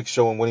picking up Big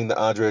Show and winning the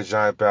Andre the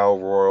Giant Battle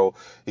Royal,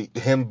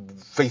 him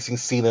facing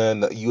Cena in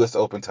the U.S.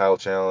 Open Title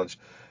Challenge,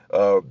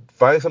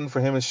 finding something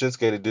for him and Shinsuke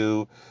to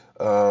do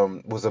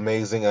was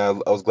amazing. I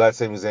was glad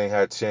Sami Zayn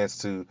had a chance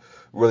to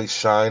really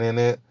shine in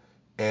it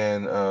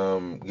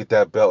and get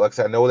that belt. Like I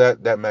said, I know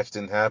that match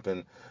didn't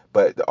happen,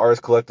 but the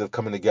Artist Collective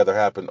coming together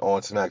happened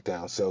on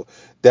SmackDown. So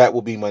that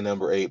will be my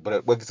number 8.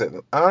 But like I said,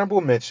 an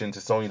honorable mention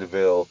to Sonya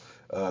Deville,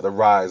 the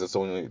rise of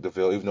Sonya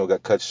Deville, even though it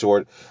got cut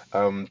short.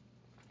 Um,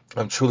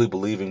 I'm truly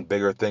believing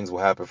bigger things will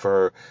happen for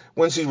her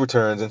when she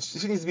returns, and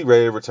she needs to be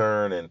ready to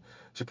return, and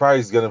she probably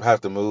is going to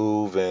have to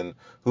move, and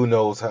who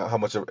knows how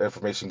much of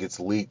information gets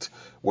leaked,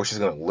 where she's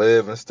going to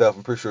live and stuff.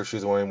 I'm pretty sure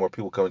she's wanting more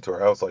people coming to her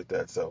house like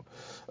that. So,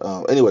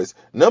 anyways,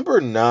 number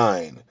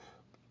 9.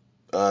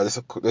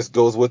 This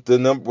goes with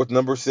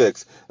number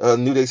 6.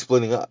 New Day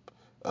splitting up.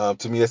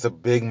 To me, that's a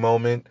big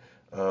moment.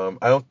 I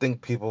don't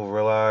think people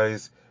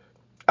realize.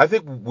 I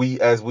think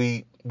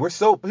we're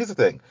so. Here's the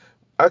thing.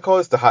 I call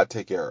this the hot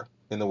take era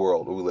in the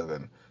world we live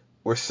in.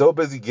 We're so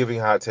busy giving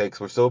hot takes.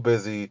 We're so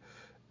busy,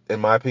 in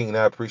my opinion,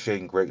 not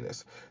appreciating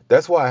greatness.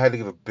 That's why I had to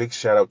give a big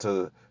shout out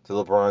to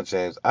LeBron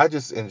James. I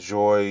just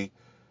enjoy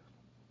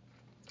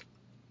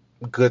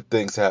good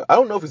things happen. I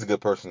don't know if he's a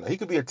good person. He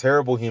could be a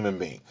terrible human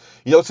being.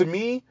 To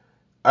me,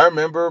 I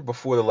remember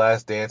before The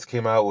Last Dance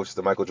came out, which is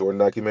the Michael Jordan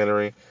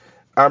documentary.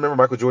 I remember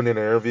Michael Jordan in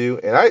an interview,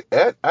 and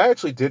I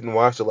actually didn't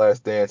watch The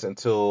Last Dance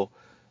until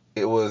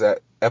it was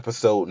at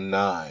episode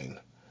 9,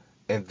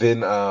 and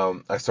then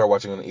I started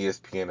watching on the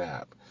ESPN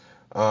app.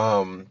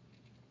 Um,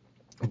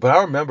 but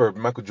I remember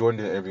Michael Jordan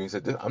did an interview and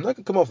said, "I'm not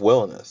gonna come off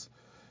well in this,"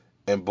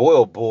 and boy,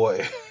 oh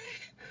boy,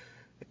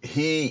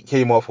 he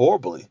came off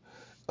horribly.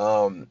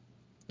 Um,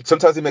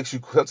 sometimes he makes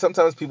you.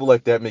 Sometimes people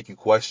like that make you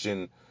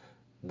question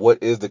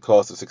what is the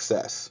cost of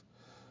success.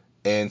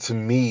 And to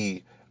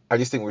me, I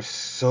just think we're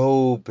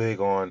so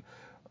big on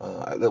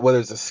whether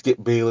it's a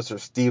Skip Bayless or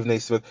Stephen A.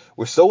 Smith,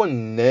 we're so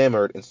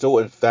enamored and so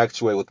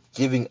infatuated with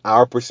giving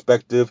our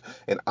perspective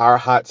and our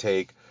hot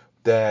take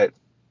that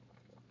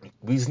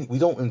we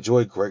don't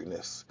enjoy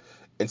greatness.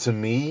 And to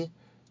me,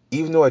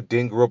 even though I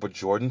didn't grow up a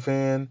Jordan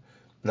fan,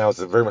 and I was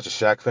very much a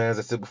Shaq fan, as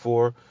I said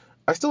before,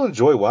 I still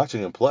enjoy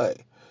watching him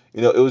play.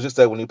 It was just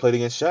that when he played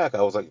against Shaq,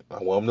 I was like,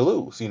 I want him to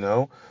lose.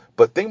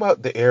 But think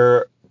about the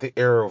era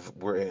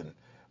we're in.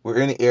 We're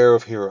in the era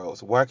of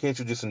heroes. Why can't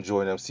you just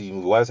enjoy an MCU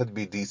movie? Why does it have to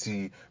be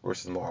DC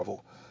versus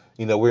Marvel?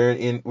 We're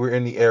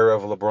in the era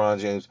of LeBron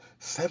James.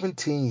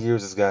 17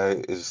 years this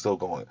guy is still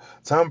going.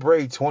 Tom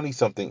Brady 20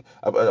 something.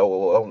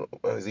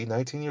 Is he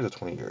 19 years or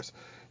 20 years?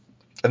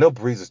 I know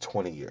Breeze is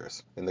 20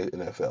 years in the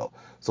NFL.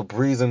 So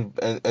Breeze and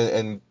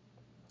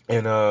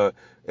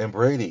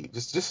Brady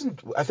just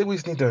I think we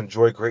just need to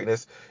enjoy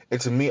greatness. And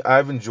to me,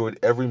 I've enjoyed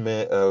every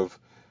minute of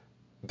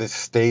this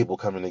stable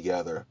coming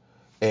together.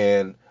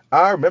 And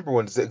I remember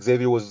when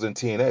Xavier Woods was in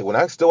TNA. When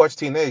I still watch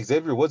TNA,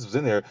 Xavier Woods was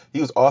in there.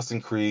 He was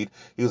Austin Creed.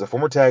 He was a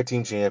former tag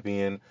team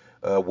champion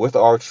with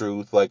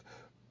R-Truth. Like,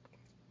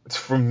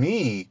 for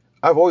me,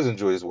 I've always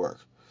enjoyed his work.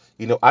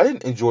 I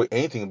didn't enjoy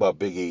anything about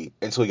Big E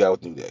until he got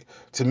with New Day.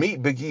 To me,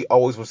 Big E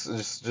always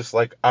was just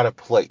like out of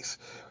place.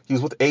 He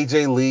was with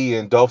AJ Lee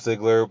and Dolph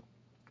Ziggler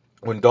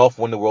when Dolph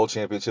won the world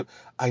championship.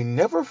 I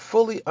never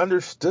fully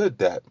understood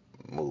that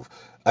move.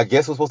 I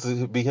guess it was supposed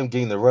to be him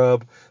getting the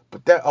rub,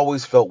 but that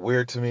always felt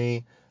weird to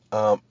me.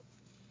 Um,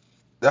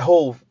 that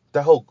whole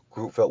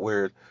group felt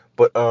weird.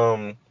 But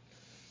then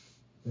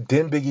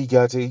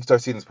Biggie he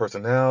started seeing his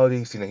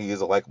personality, seeing that he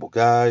is a likable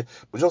guy,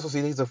 but you also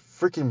see that he's a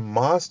freaking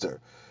monster.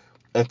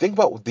 And think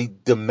about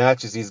the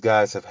matches these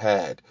guys have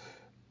had.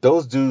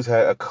 Those dudes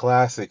had a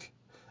classic.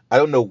 I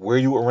don't know where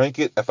you would rank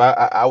it. If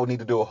I would need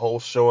to do a whole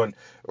show and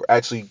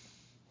actually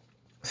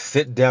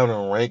sit down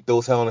and rank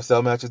those Hell in a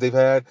Cell matches they've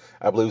had.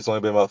 I believe it's only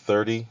been about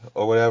 30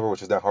 or whatever,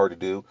 which is not hard to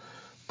do.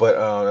 But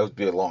it would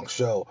be a long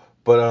show.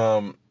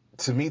 But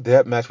to me,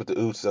 that match with the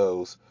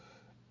Usos,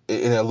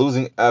 in a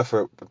losing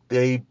effort,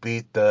 they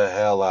beat the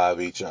hell out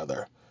of each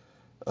other.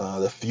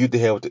 The feud they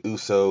had with the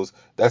Usos,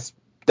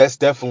 that's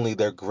definitely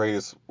their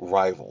greatest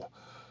rival.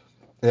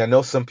 And I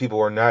know some people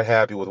are not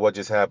happy with what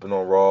just happened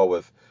on Raw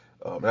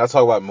and I'll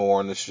talk about more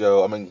on the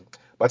show. I mean,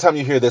 by the time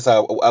you hear this, I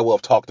will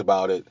have talked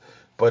about it.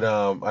 But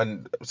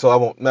so I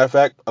won't. Matter of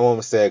fact, I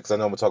won't say it because I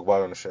know I'm gonna talk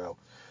about it on the show.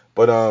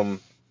 But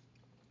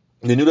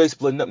the New Day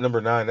splitting up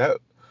number 9. That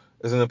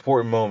is an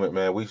important moment,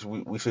 man. We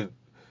should.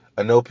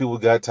 I know people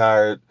got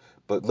tired,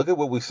 but look at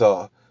what we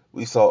saw.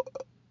 We saw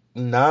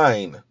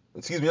 9.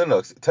 Excuse me,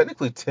 no,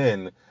 technically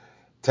 10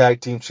 tag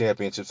team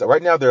championships.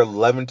 Right now, they're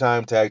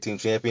 11-time tag team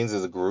champions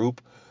as a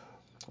group,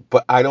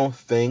 but I don't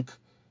think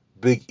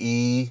Big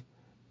E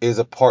is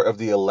a part of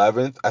the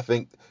 11th. I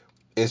think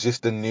it's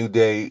just the New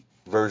Day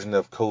version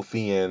of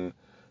Kofi and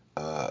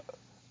uh,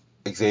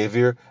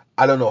 Xavier.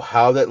 I don't know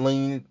how that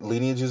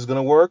lineage is going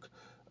to work.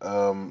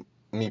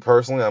 Me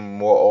personally, I'm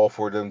more all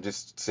for them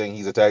just saying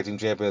he's a tag team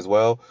champion as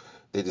well.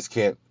 They just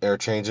can't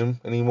interchange him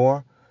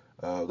anymore.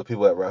 The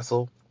people that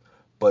wrestle.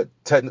 But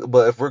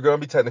if we're going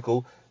to be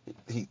technical,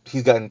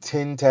 he's gotten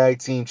 10 tag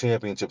team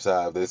championships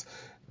out of this.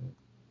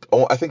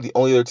 I think the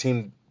only other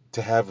team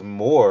to have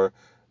more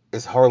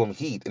is Harlem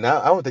Heat, and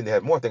I don't think they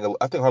have more. I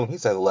think Harlem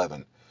Heat's at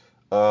 11.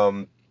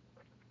 Um,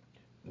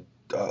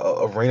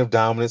 a reign of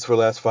dominance for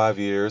the last 5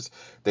 years.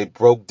 They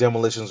broke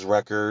Demolition's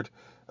record.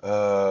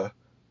 Uh,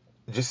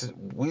 we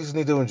just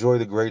need to enjoy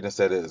the greatness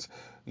that is.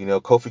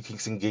 Kofi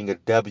Kingston getting a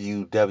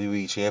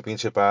WWE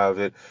championship out of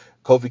it.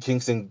 Kofi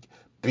Kingston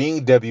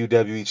being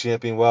WWE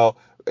champion while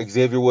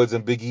Xavier Woods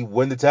and Big E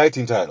win the tag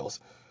team titles.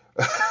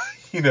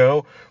 you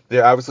know,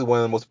 they're obviously one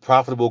of the most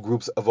profitable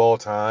groups of all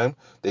time.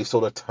 They've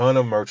sold a ton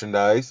of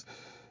merchandise.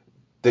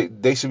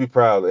 They should be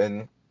proud.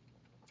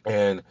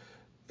 And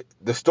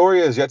the story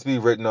is yet to be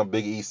written on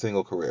Big E's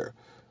single career.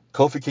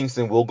 Kofi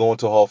Kingston will go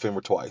into Hall of Fame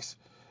twice.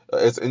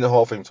 It's in the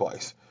Hall of Fame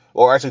twice,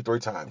 or actually 3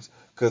 times,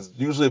 because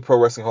usually the Pro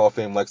Wrestling Hall of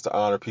Fame likes to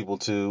honor people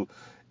too.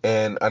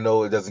 And I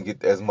know it doesn't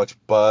get as much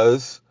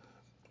buzz,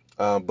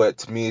 but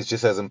to me it's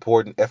just as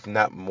important, if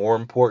not more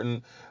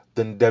important,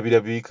 than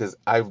WWE, because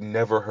I've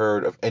never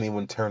heard of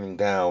anyone turning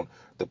down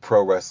the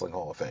Pro Wrestling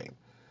Hall of Fame.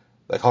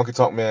 Like Honky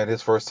Tonk Man,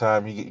 his first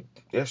time,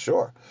 yeah,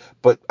 sure,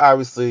 but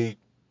obviously,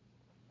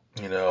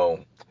 you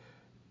know,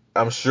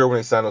 I'm sure when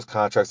they sign those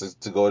contracts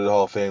to go to the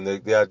Hall of Fame, they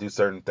gotta do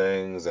certain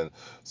things and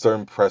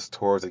certain press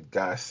tours. They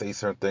gotta say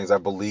certain things. I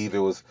believe it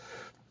was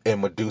in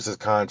Medusa's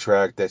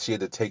contract that she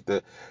had to take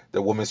the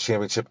women's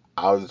championship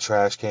out of the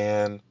trash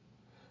can,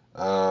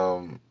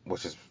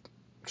 which is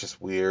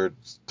just weird.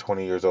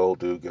 20 years old,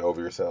 dude, get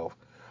over yourself.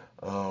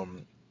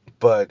 Um,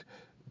 but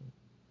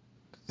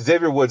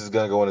Xavier Woods is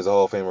gonna go in as a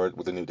Hall of Famer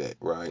with the New Day,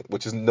 right?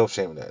 Which is no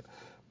shame in that.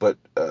 But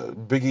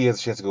Big E has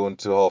a chance to go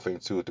into the Hall of Fame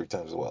 2 or 3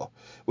 times as well.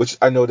 Which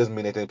I know doesn't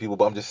mean anything to people,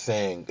 but I'm just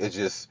saying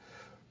it's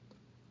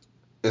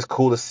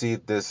cool to see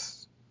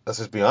this. Let's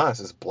just be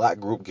honest, this black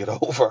group get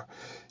over,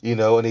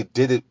 and they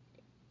did it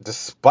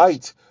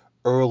despite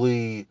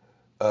early.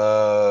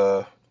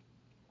 Uh,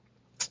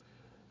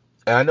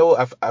 and I know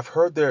I've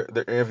heard their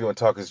interview on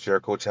Talk Is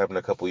Jericho, which happened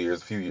a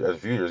few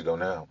years ago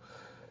now.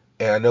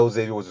 And I know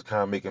Xavier was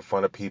kind of making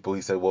fun of people.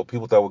 He said, "Well,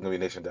 people thought we were gonna be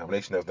Nation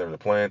Domination. That was never the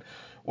plan."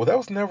 Well, that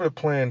was never the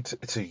plan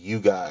to you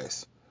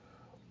guys.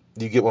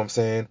 You get what I'm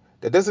saying?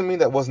 That doesn't mean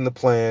that wasn't the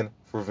plan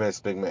for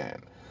Vince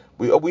McMahon.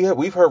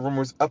 We've heard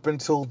rumors up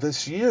until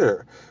this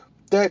year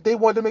that they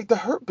wanted to make the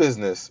Hurt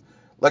Business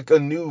like a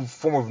new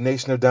form of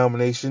Nation of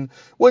Domination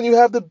when you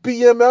have the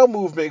BML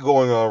movement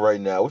going on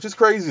right now, which is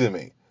crazy to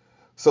me.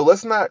 So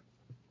let's not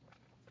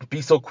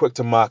be so quick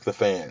to mock the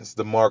fans,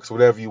 the marks,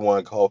 whatever you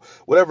want to call,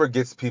 whatever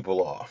gets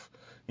people off.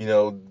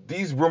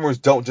 These rumors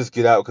don't just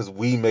get out because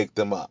we make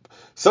them up.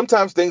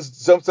 Sometimes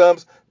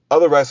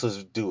other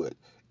wrestlers do it,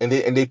 and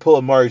they pull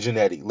a Mario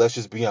Jannetty. Let's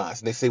just be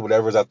honest, and they say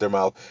whatever's out their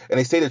mouth, and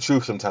they say the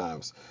truth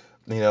sometimes.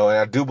 And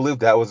I do believe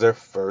that was their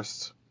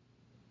first,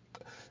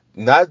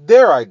 not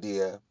their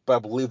idea, but I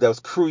believe that was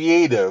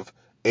creative,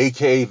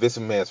 aka Vince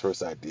McMahon's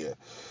first idea.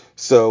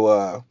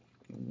 So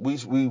we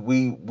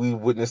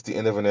witnessed the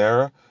end of an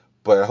era,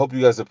 but I hope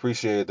you guys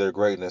appreciated their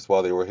greatness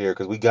while they were here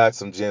because we got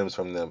some gems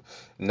from them,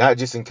 not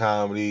just in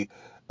comedy,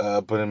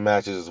 but in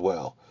matches as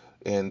well.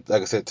 And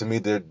like I said, to me,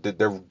 their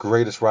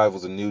greatest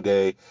rivals, a New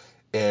Day,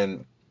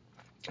 and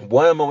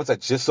one of the moments I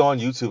just saw on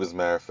YouTube, as a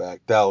matter of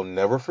fact, that I'll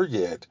never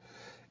forget,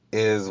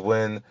 is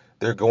when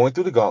they're going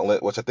through the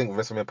gauntlet, which I think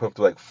Vince McMahon put up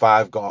to like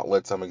 5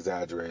 gauntlets. I'm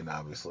exaggerating,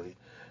 obviously.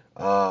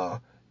 Uh,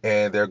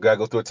 and they're gotta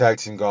go through a tag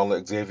team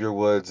gauntlet. Xavier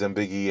Woods and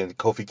Big E and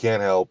Kofi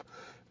can't help,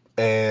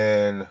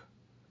 and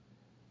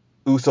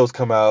Usos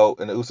come out,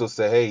 and the Usos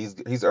say, "Hey,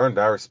 he's earned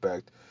our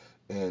respect,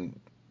 and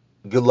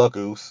good luck,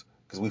 Us,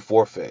 because we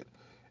forfeit."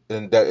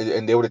 And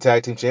they were the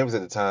tag team champions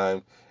at the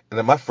time. And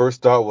then my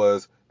first thought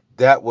was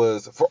that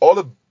was for all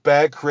the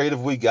bad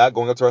creative we got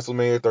going up to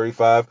WrestleMania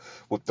 35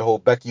 with the whole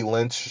Becky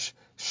Lynch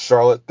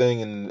Charlotte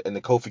thing and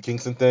the Kofi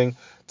Kingston thing.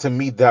 To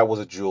me, that was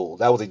a jewel.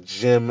 That was a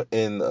gem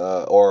in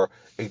or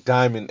a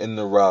diamond in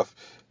the rough.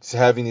 Just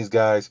having these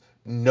guys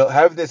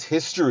having this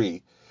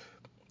history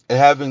and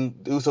having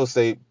the Usos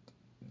say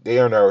they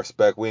earn our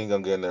respect. We ain't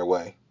gonna get in their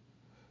way.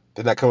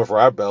 They're not coming for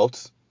our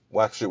belts.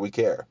 Why should we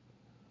care?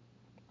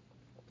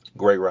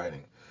 Great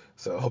writing.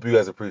 So I hope you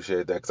guys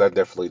appreciate that because I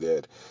definitely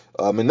did.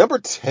 And number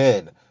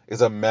 10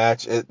 is a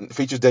match. It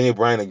features Daniel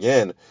Bryan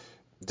again.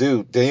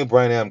 Dude, Daniel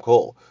Bryan and Adam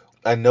Cole.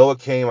 I know it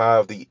came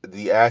out of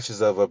the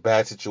ashes of a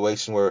bad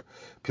situation where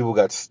people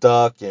got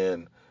stuck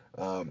and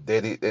and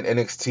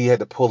NXT had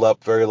to pull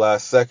up very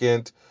last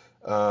second.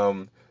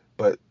 But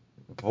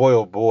boy,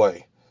 oh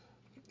boy,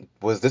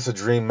 was this a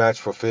dream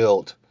match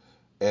fulfilled.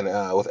 And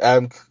with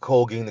Adam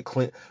Cole getting the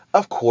clean,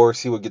 of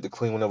course he would get the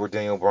clean one over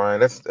Daniel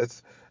Bryan.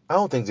 That's I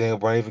don't think Daniel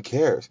Bryan even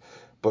cares.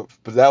 But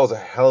that was a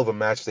hell of a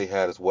match they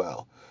had as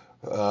well.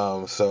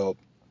 So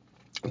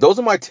those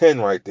are my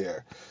 10 right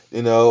there.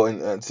 And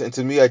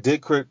to me, I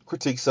did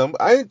critique some.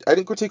 I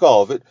didn't critique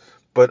all of it,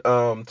 but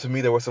to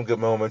me there were some good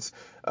moments.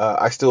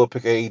 I still would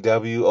pick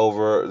AEW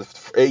over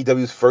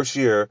AEW's first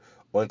year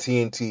on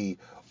TNT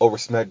over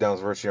SmackDown's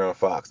first year on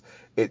Fox.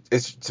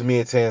 It's to me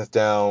it's hands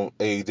down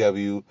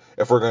AEW.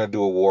 If we're gonna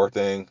do a war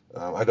thing,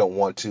 I don't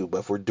want to, but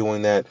if we're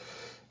doing that,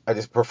 I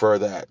just prefer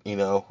that.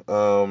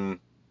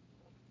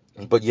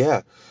 But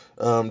yeah,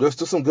 there's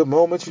still some good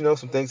moments.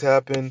 Some things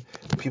happen,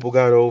 people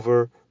got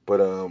over,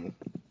 but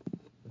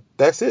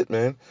that's it,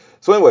 man.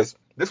 So, anyways,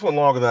 this went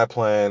longer than I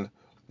planned,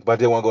 but I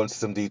did want to go into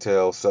some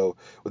details. So,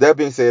 with that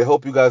being said, I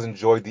hope you guys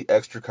enjoyed the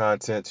extra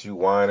content, you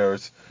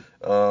whiners.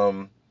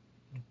 Um,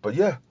 but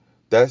yeah,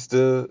 that's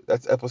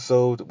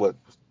episode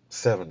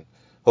 7.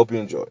 Hope you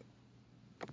enjoy.